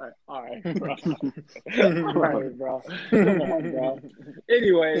 All right, bro. All right, bro. Come on, bro.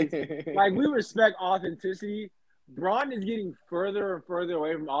 Anyways, like we respect authenticity. Bron is getting further and further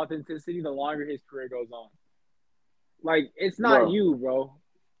away from authenticity the longer his career goes on. Like it's not Bro. you, bro.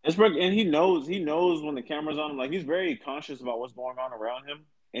 It's and he knows when the camera's on him. Like he's very conscious about what's going on around him,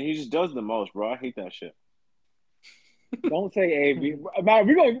 and he just does the most, bro. I hate that shit. Don't say AB. Man,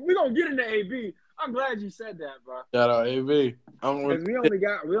 we're gonna get into AB. I'm glad you said that, bro. Shout out AB. Because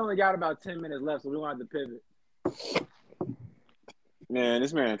we only got about 10 minutes left, so we want to pivot. Man,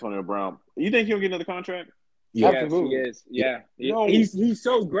 this man Antonio Brown. You think he'll get another contract? Yes, Absolutely. he is. Yeah. No. He's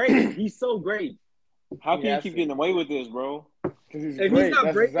so great. He's so great. How can Yeah, you keep getting away with this, bro? Because he's If great. he's not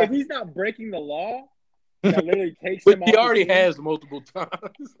That's if exactly- he's not breaking the law, that literally takes But him. he off already the team. has multiple times.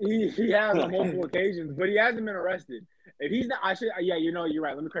 He has on multiple occasions, but he hasn't been arrested. If he's not, you're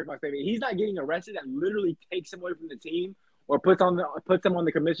right. Let me correct my statement. If he's not getting arrested, that literally takes him away from the team or puts him on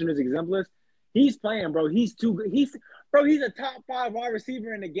the commissioner's exempt list. He's playing, bro. He's too good. He's a top 5 wide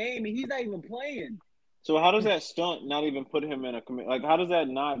receiver in the game, and he's not even playing. So how does that stunt not even put him in a like? How does that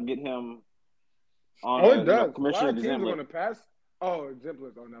not get him on Oh, a it does. A lot commissioner of teams are exempt going list? to pass. Oh, exempt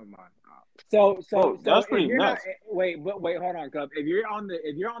list. Oh, never mind. So that's if pretty you're nuts. wait, hold on, Cup. If you're on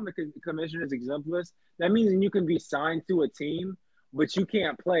the commissioner's exempt list, that means you can be signed to a team, but you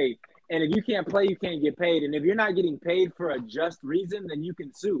can't play. And if you can't play, you can't get paid. And if you're not getting paid for a just reason, then you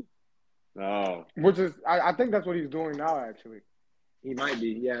can sue. Oh, Which is, I think that's what he's doing now, actually. He might be,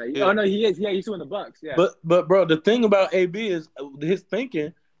 yeah. Yeah. Oh no, he is. Yeah, he's suing the Bucks. Yeah. But bro, the thing about AB is his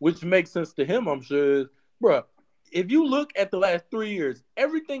thinking, which makes sense to him, I'm sure, is, bro, if you look at the last 3 years,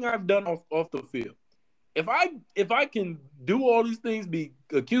 everything I've done off the field, if I can do all these things, be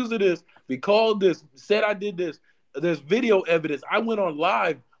accused of this, be called this, said I did this, there's video evidence. I went on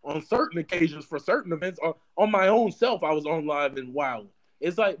live on certain occasions for certain events on my own self. I was on live and wild.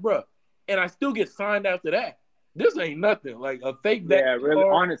 It's like, bro, and I still get signed after that. This ain't nothing. Like a fake that. Yeah, really.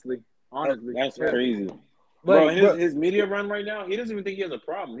 Honestly. that's Yeah. crazy. Like, Bro, bro, his media run right now, he doesn't even think he has a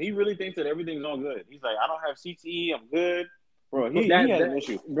problem. He really thinks that everything's all good. He's like, I don't have CTE, I'm good. Bro, he has an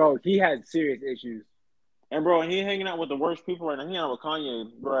issue. Bro, he had serious issues. And bro, he hanging out with the worst people right now. He hanging out with Kanye,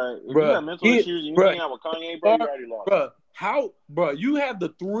 bro. If you Bruh, got mental issues and you bruh, hanging out with Kanye, bro, you already lost. bro, you have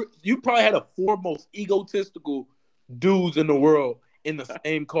you probably had the 4 most egotistical dudes in the world in the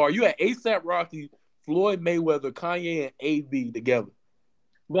same car. You had ASAP Rocky, Floyd Mayweather, Kanye, and AB together.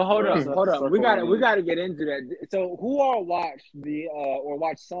 But hold Right, up, so hold that's up. We gotta get into that. So who all watched or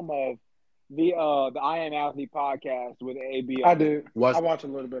watched some of the I Am Athlete podcast with AB? I did. Watch- I watched a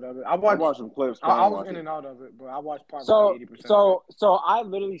little bit of it. I I watched. watched some clips. I was in and out of it, but I watched probably So 80%. so I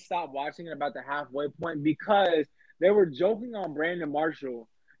literally stopped watching it about the halfway point because they were joking on Brandon Marshall.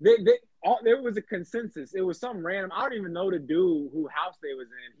 There was a consensus. It was some random. I don't even know the dude who house they was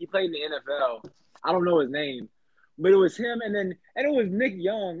in. He played in the NFL. I don't know his name, but it was him, and it was Nick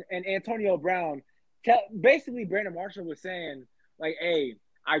Young and Antonio Brown. Basically, Brandon Marshall was saying like, "Hey,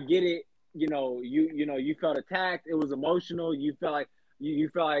 I get it. You felt attacked. It was emotional. You felt like you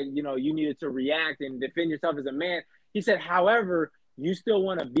you needed to react and defend yourself as a man." He said, "However, you still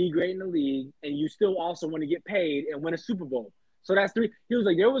want to be great in the league, and you still also want to get paid and win a Super Bowl. So that's 3." He was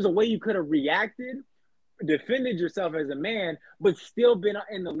like, there was a way you could have reacted, defended yourself as a man, but still been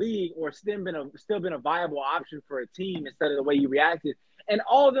in the league or still been a viable option for a team instead of the way you reacted. And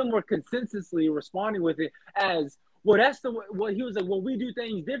all of them were consensusly responding with it as, well, that's what he was like, well, we do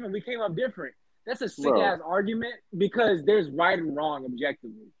things different. We came up different. That's a sick-ass argument because there's right and wrong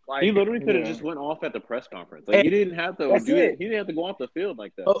objectively. Like, He literally could have Yeah. just went off at the press conference. Like he didn't have to That's do it. it. He didn't have to go off the field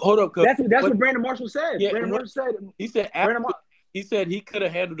like that. Hold up, cuz. that's what Brandon Marshall said. Yeah, Brandon Marshall said, He said Brandon after, he said he could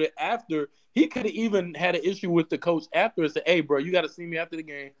have handled it after. He could have even had an issue with the coach after and said, "Hey, bro, you got to see me after the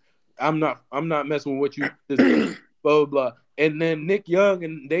game. I'm not messing with what you this blah blah blah." And then Nick Young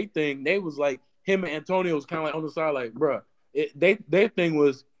and they was like him and Antonio was kind of like on the side, like, bro. Their thing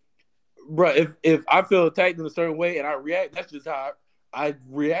was, bro. If I feel attacked in a certain way and I react, that's just how I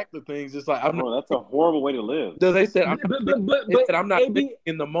react to things. It's like I'm not. Bro, that's a horrible way to live. They said I'm but not AB, thinking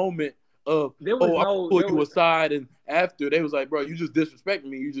in the moment of There was I no- pull there you was- aside, and after they was like, bro, you just disrespecting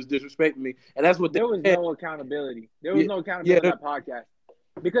me. You just disrespecting me, and that's what they there was said. no accountability. There was Yeah, no accountability yeah, on that podcast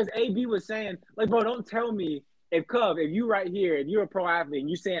because AB was saying, like, bro, don't tell me if you right here, if you're a pro athlete and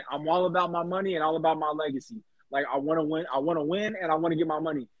you saying I'm all about my money and all about my legacy, like I want to win, and I want to get my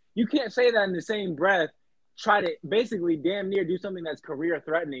money. You can't say that in the same breath. Try to basically damn near do something that's career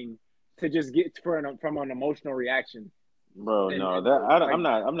threatening to just get from an emotional reaction. Bro, no, that I'm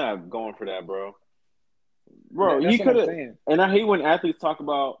not going for that, bro. Bro, That's he what could I'm have. saying. And I hate when athletes talk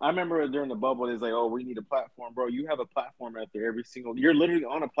about. I remember during the bubble, it's like, oh, we need a platform, bro. You have a platform out there every single. You're literally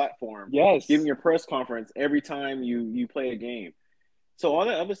on a platform, Yes. giving your press conference every time you play a game. So all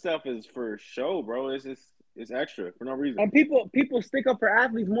that other stuff is for show, bro. It's extra for no reason. And people stick up for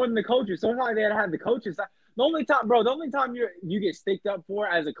athletes more than the coaches. So it's not like they had to have the coaches. The only time you get sticked up for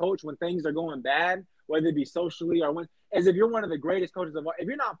as a coach when things are going bad, whether it be socially or when, as if you're one of the greatest coaches of all. If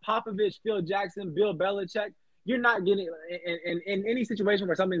you're not Popovich, Phil Jackson, Bill Belichick, you're not getting in any situation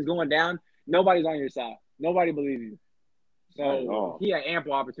where something's going down. Nobody's on your side. Nobody believes you. So he had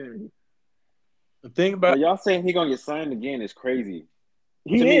ample opportunity. The thing about y'all saying he gonna get signed again is crazy.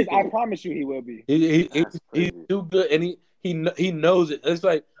 He is. I promise you, he will be. He's too good, and he knows it. It's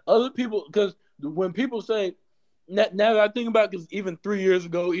like other people, because when people say, now that I think about, because even 3 years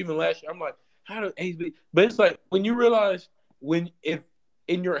ago, even last year, I'm like, how does AB? But it's like when you realize if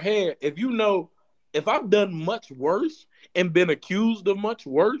in your head, if you know, if I've done much worse and been accused of much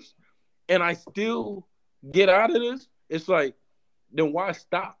worse, and I still get out of this, it's like, then why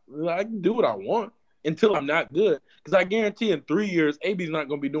stop? I can do what I want until I'm not good. Because I guarantee in 3 years, AB's not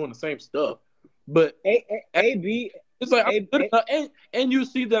going to be doing the same stuff. But AB, it's like I'm good enough, and you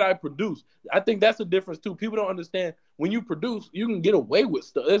see that I produce. I think that's the difference too. People don't understand when you produce, you can get away with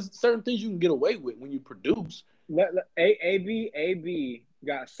stuff. There's certain things you can get away with when you produce. AB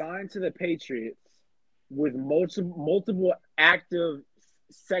got signed to the Patriots with multiple active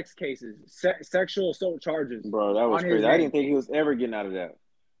sex cases, sexual assault charges. Bro, that was crazy. I didn't think he was ever getting out of that.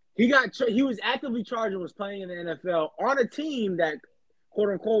 He was actively charged and was playing in the NFL on a team that, quote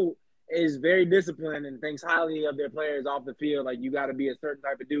unquote, is very disciplined and thinks highly of their players off the field. Like, you got to be a certain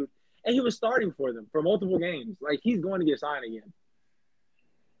type of dude. And he was starting for them for multiple games. Like, he's going to get signed again.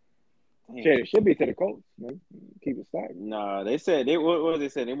 Shit, it should be to the Colts, man. Keep it stacked. Nah, they said what they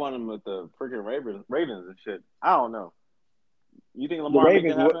said? They want him with the freaking Ravens and shit. I don't know. You think Lamar make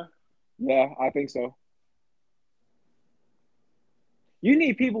that happen? Yeah, I think so. You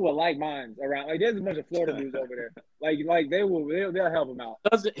need people with like minds around. Like, there's a bunch of Florida dudes over there. Like they'll help him out.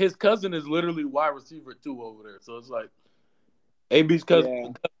 His cousin is literally wide receiver 2 over there. So it's like AB's cousin.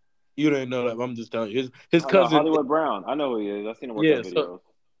 Yeah. You didn't know that. I'm just telling you. His cousin Hollywood Brown. I know who he is. I've seen him work on videos.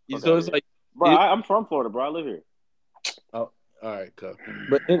 So it's like, bro, I'm from Florida, bro. I live here. Oh, all right, cuz.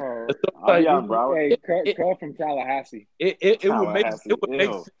 But bro. Hey, Cuz from Tallahassee. It would make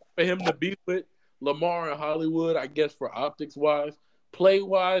sense for him to be with Lamar in Hollywood, I guess, for optics wise. Play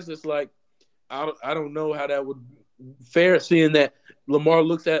wise, it's like I don't know how that would fare, seeing that Lamar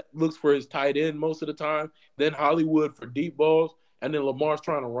looks for his tight end most of the time, then Hollywood for deep balls, and then Lamar's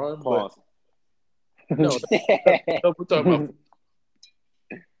trying to run. Pause. But no, that's what we're talking about.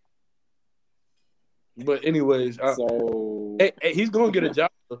 But anyways, so he's gonna get a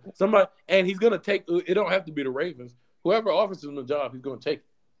job. Somebody, and he's gonna take. It don't have to be the Ravens. Whoever offers him the job, he's gonna take it.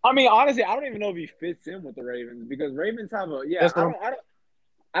 I mean, honestly, I don't even know if he fits in with the Ravens because Ravens have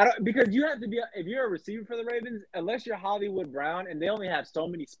I don't because you have to be if you're a receiver for the Ravens, unless you're Hollywood Brown and they only have so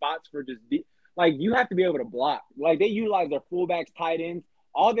many spots for just like you have to be able to block. Like they utilize their fullbacks, tight ends.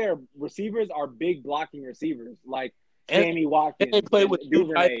 All their receivers are big blocking receivers, like Sammy Watkins. And they play with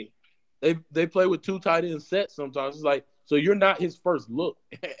Duvernay. They play with 2 tight end sets sometimes. It's like, so you're not his first look.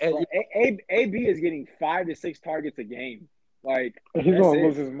 AB is getting 5 to 6 targets a game. Like, he's gonna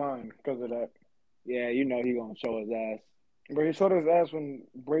lose his mind because of that. Yeah, you know he's gonna show his ass. But he showed his ass when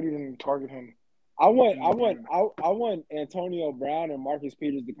Brady didn't target him. I want Antonio Brown and Marcus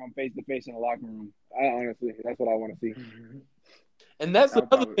Peters to come face to face in the locker room. Honestly, that's what I want to see. And that's the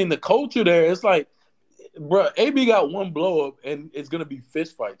other thing. The culture there, it's like, bro, AB got one blow up and it's gonna be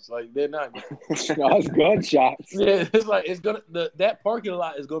fist fights. Like they're not. No, it's gunshots. Yeah, it's like that parking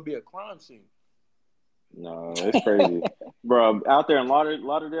lot is gonna be a crime scene. No, it's crazy, bro. Out there in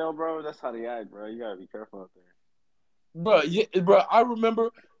Lauderdale, bro, that's how they act, bro. You gotta be careful out there, bro. Yeah, bro. I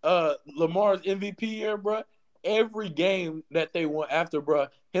remember Lamar's MVP year, bro. Every game that they won after, bro,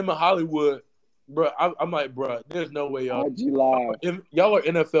 him and Hollywood, bro. I'm like, bro, there's no way y'all. Y'all are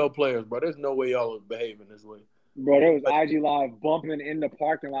NFL players, bro. There's no way y'all are behaving this way. Bro, there was IG Live bumping in the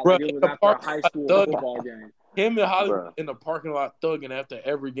parking lot, bro, like it was after a high school football game. Him and Hollywood in the parking lot thugging after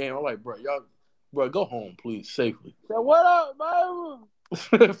every game. I'm like, bro, y'all. Bro, go home, please, safely. So what up, man?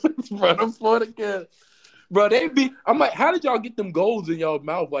 Bro, the Florida kid. Bro, I'm like, how did y'all get them goals in y'all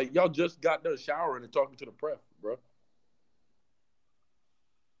mouth? Like, y'all just got done showering and talking to the press, bro.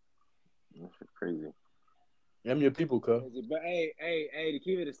 That's crazy. I'm your people, cuz. But, hey, to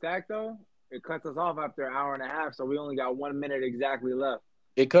keep it a stack, though, it cuts us off after an hour and a half, so we only got 1 minute exactly left.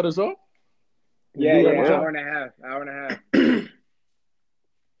 It cut us off? Yeah, Do that yeah, with y'all? hour and a half.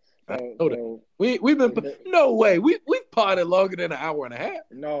 So We've been no way. We've potted longer than an hour and a half.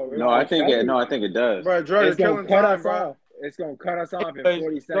 No, I think it does. Bro, Jordan, it's gonna killing cut time, us bro. off. It's gonna cut us off in Hey,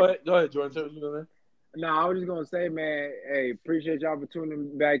 40 seconds. go ahead, Jordan. Say what you gonna say? No, I was just gonna say, man, hey, appreciate y'all for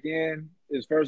tuning back in. It's first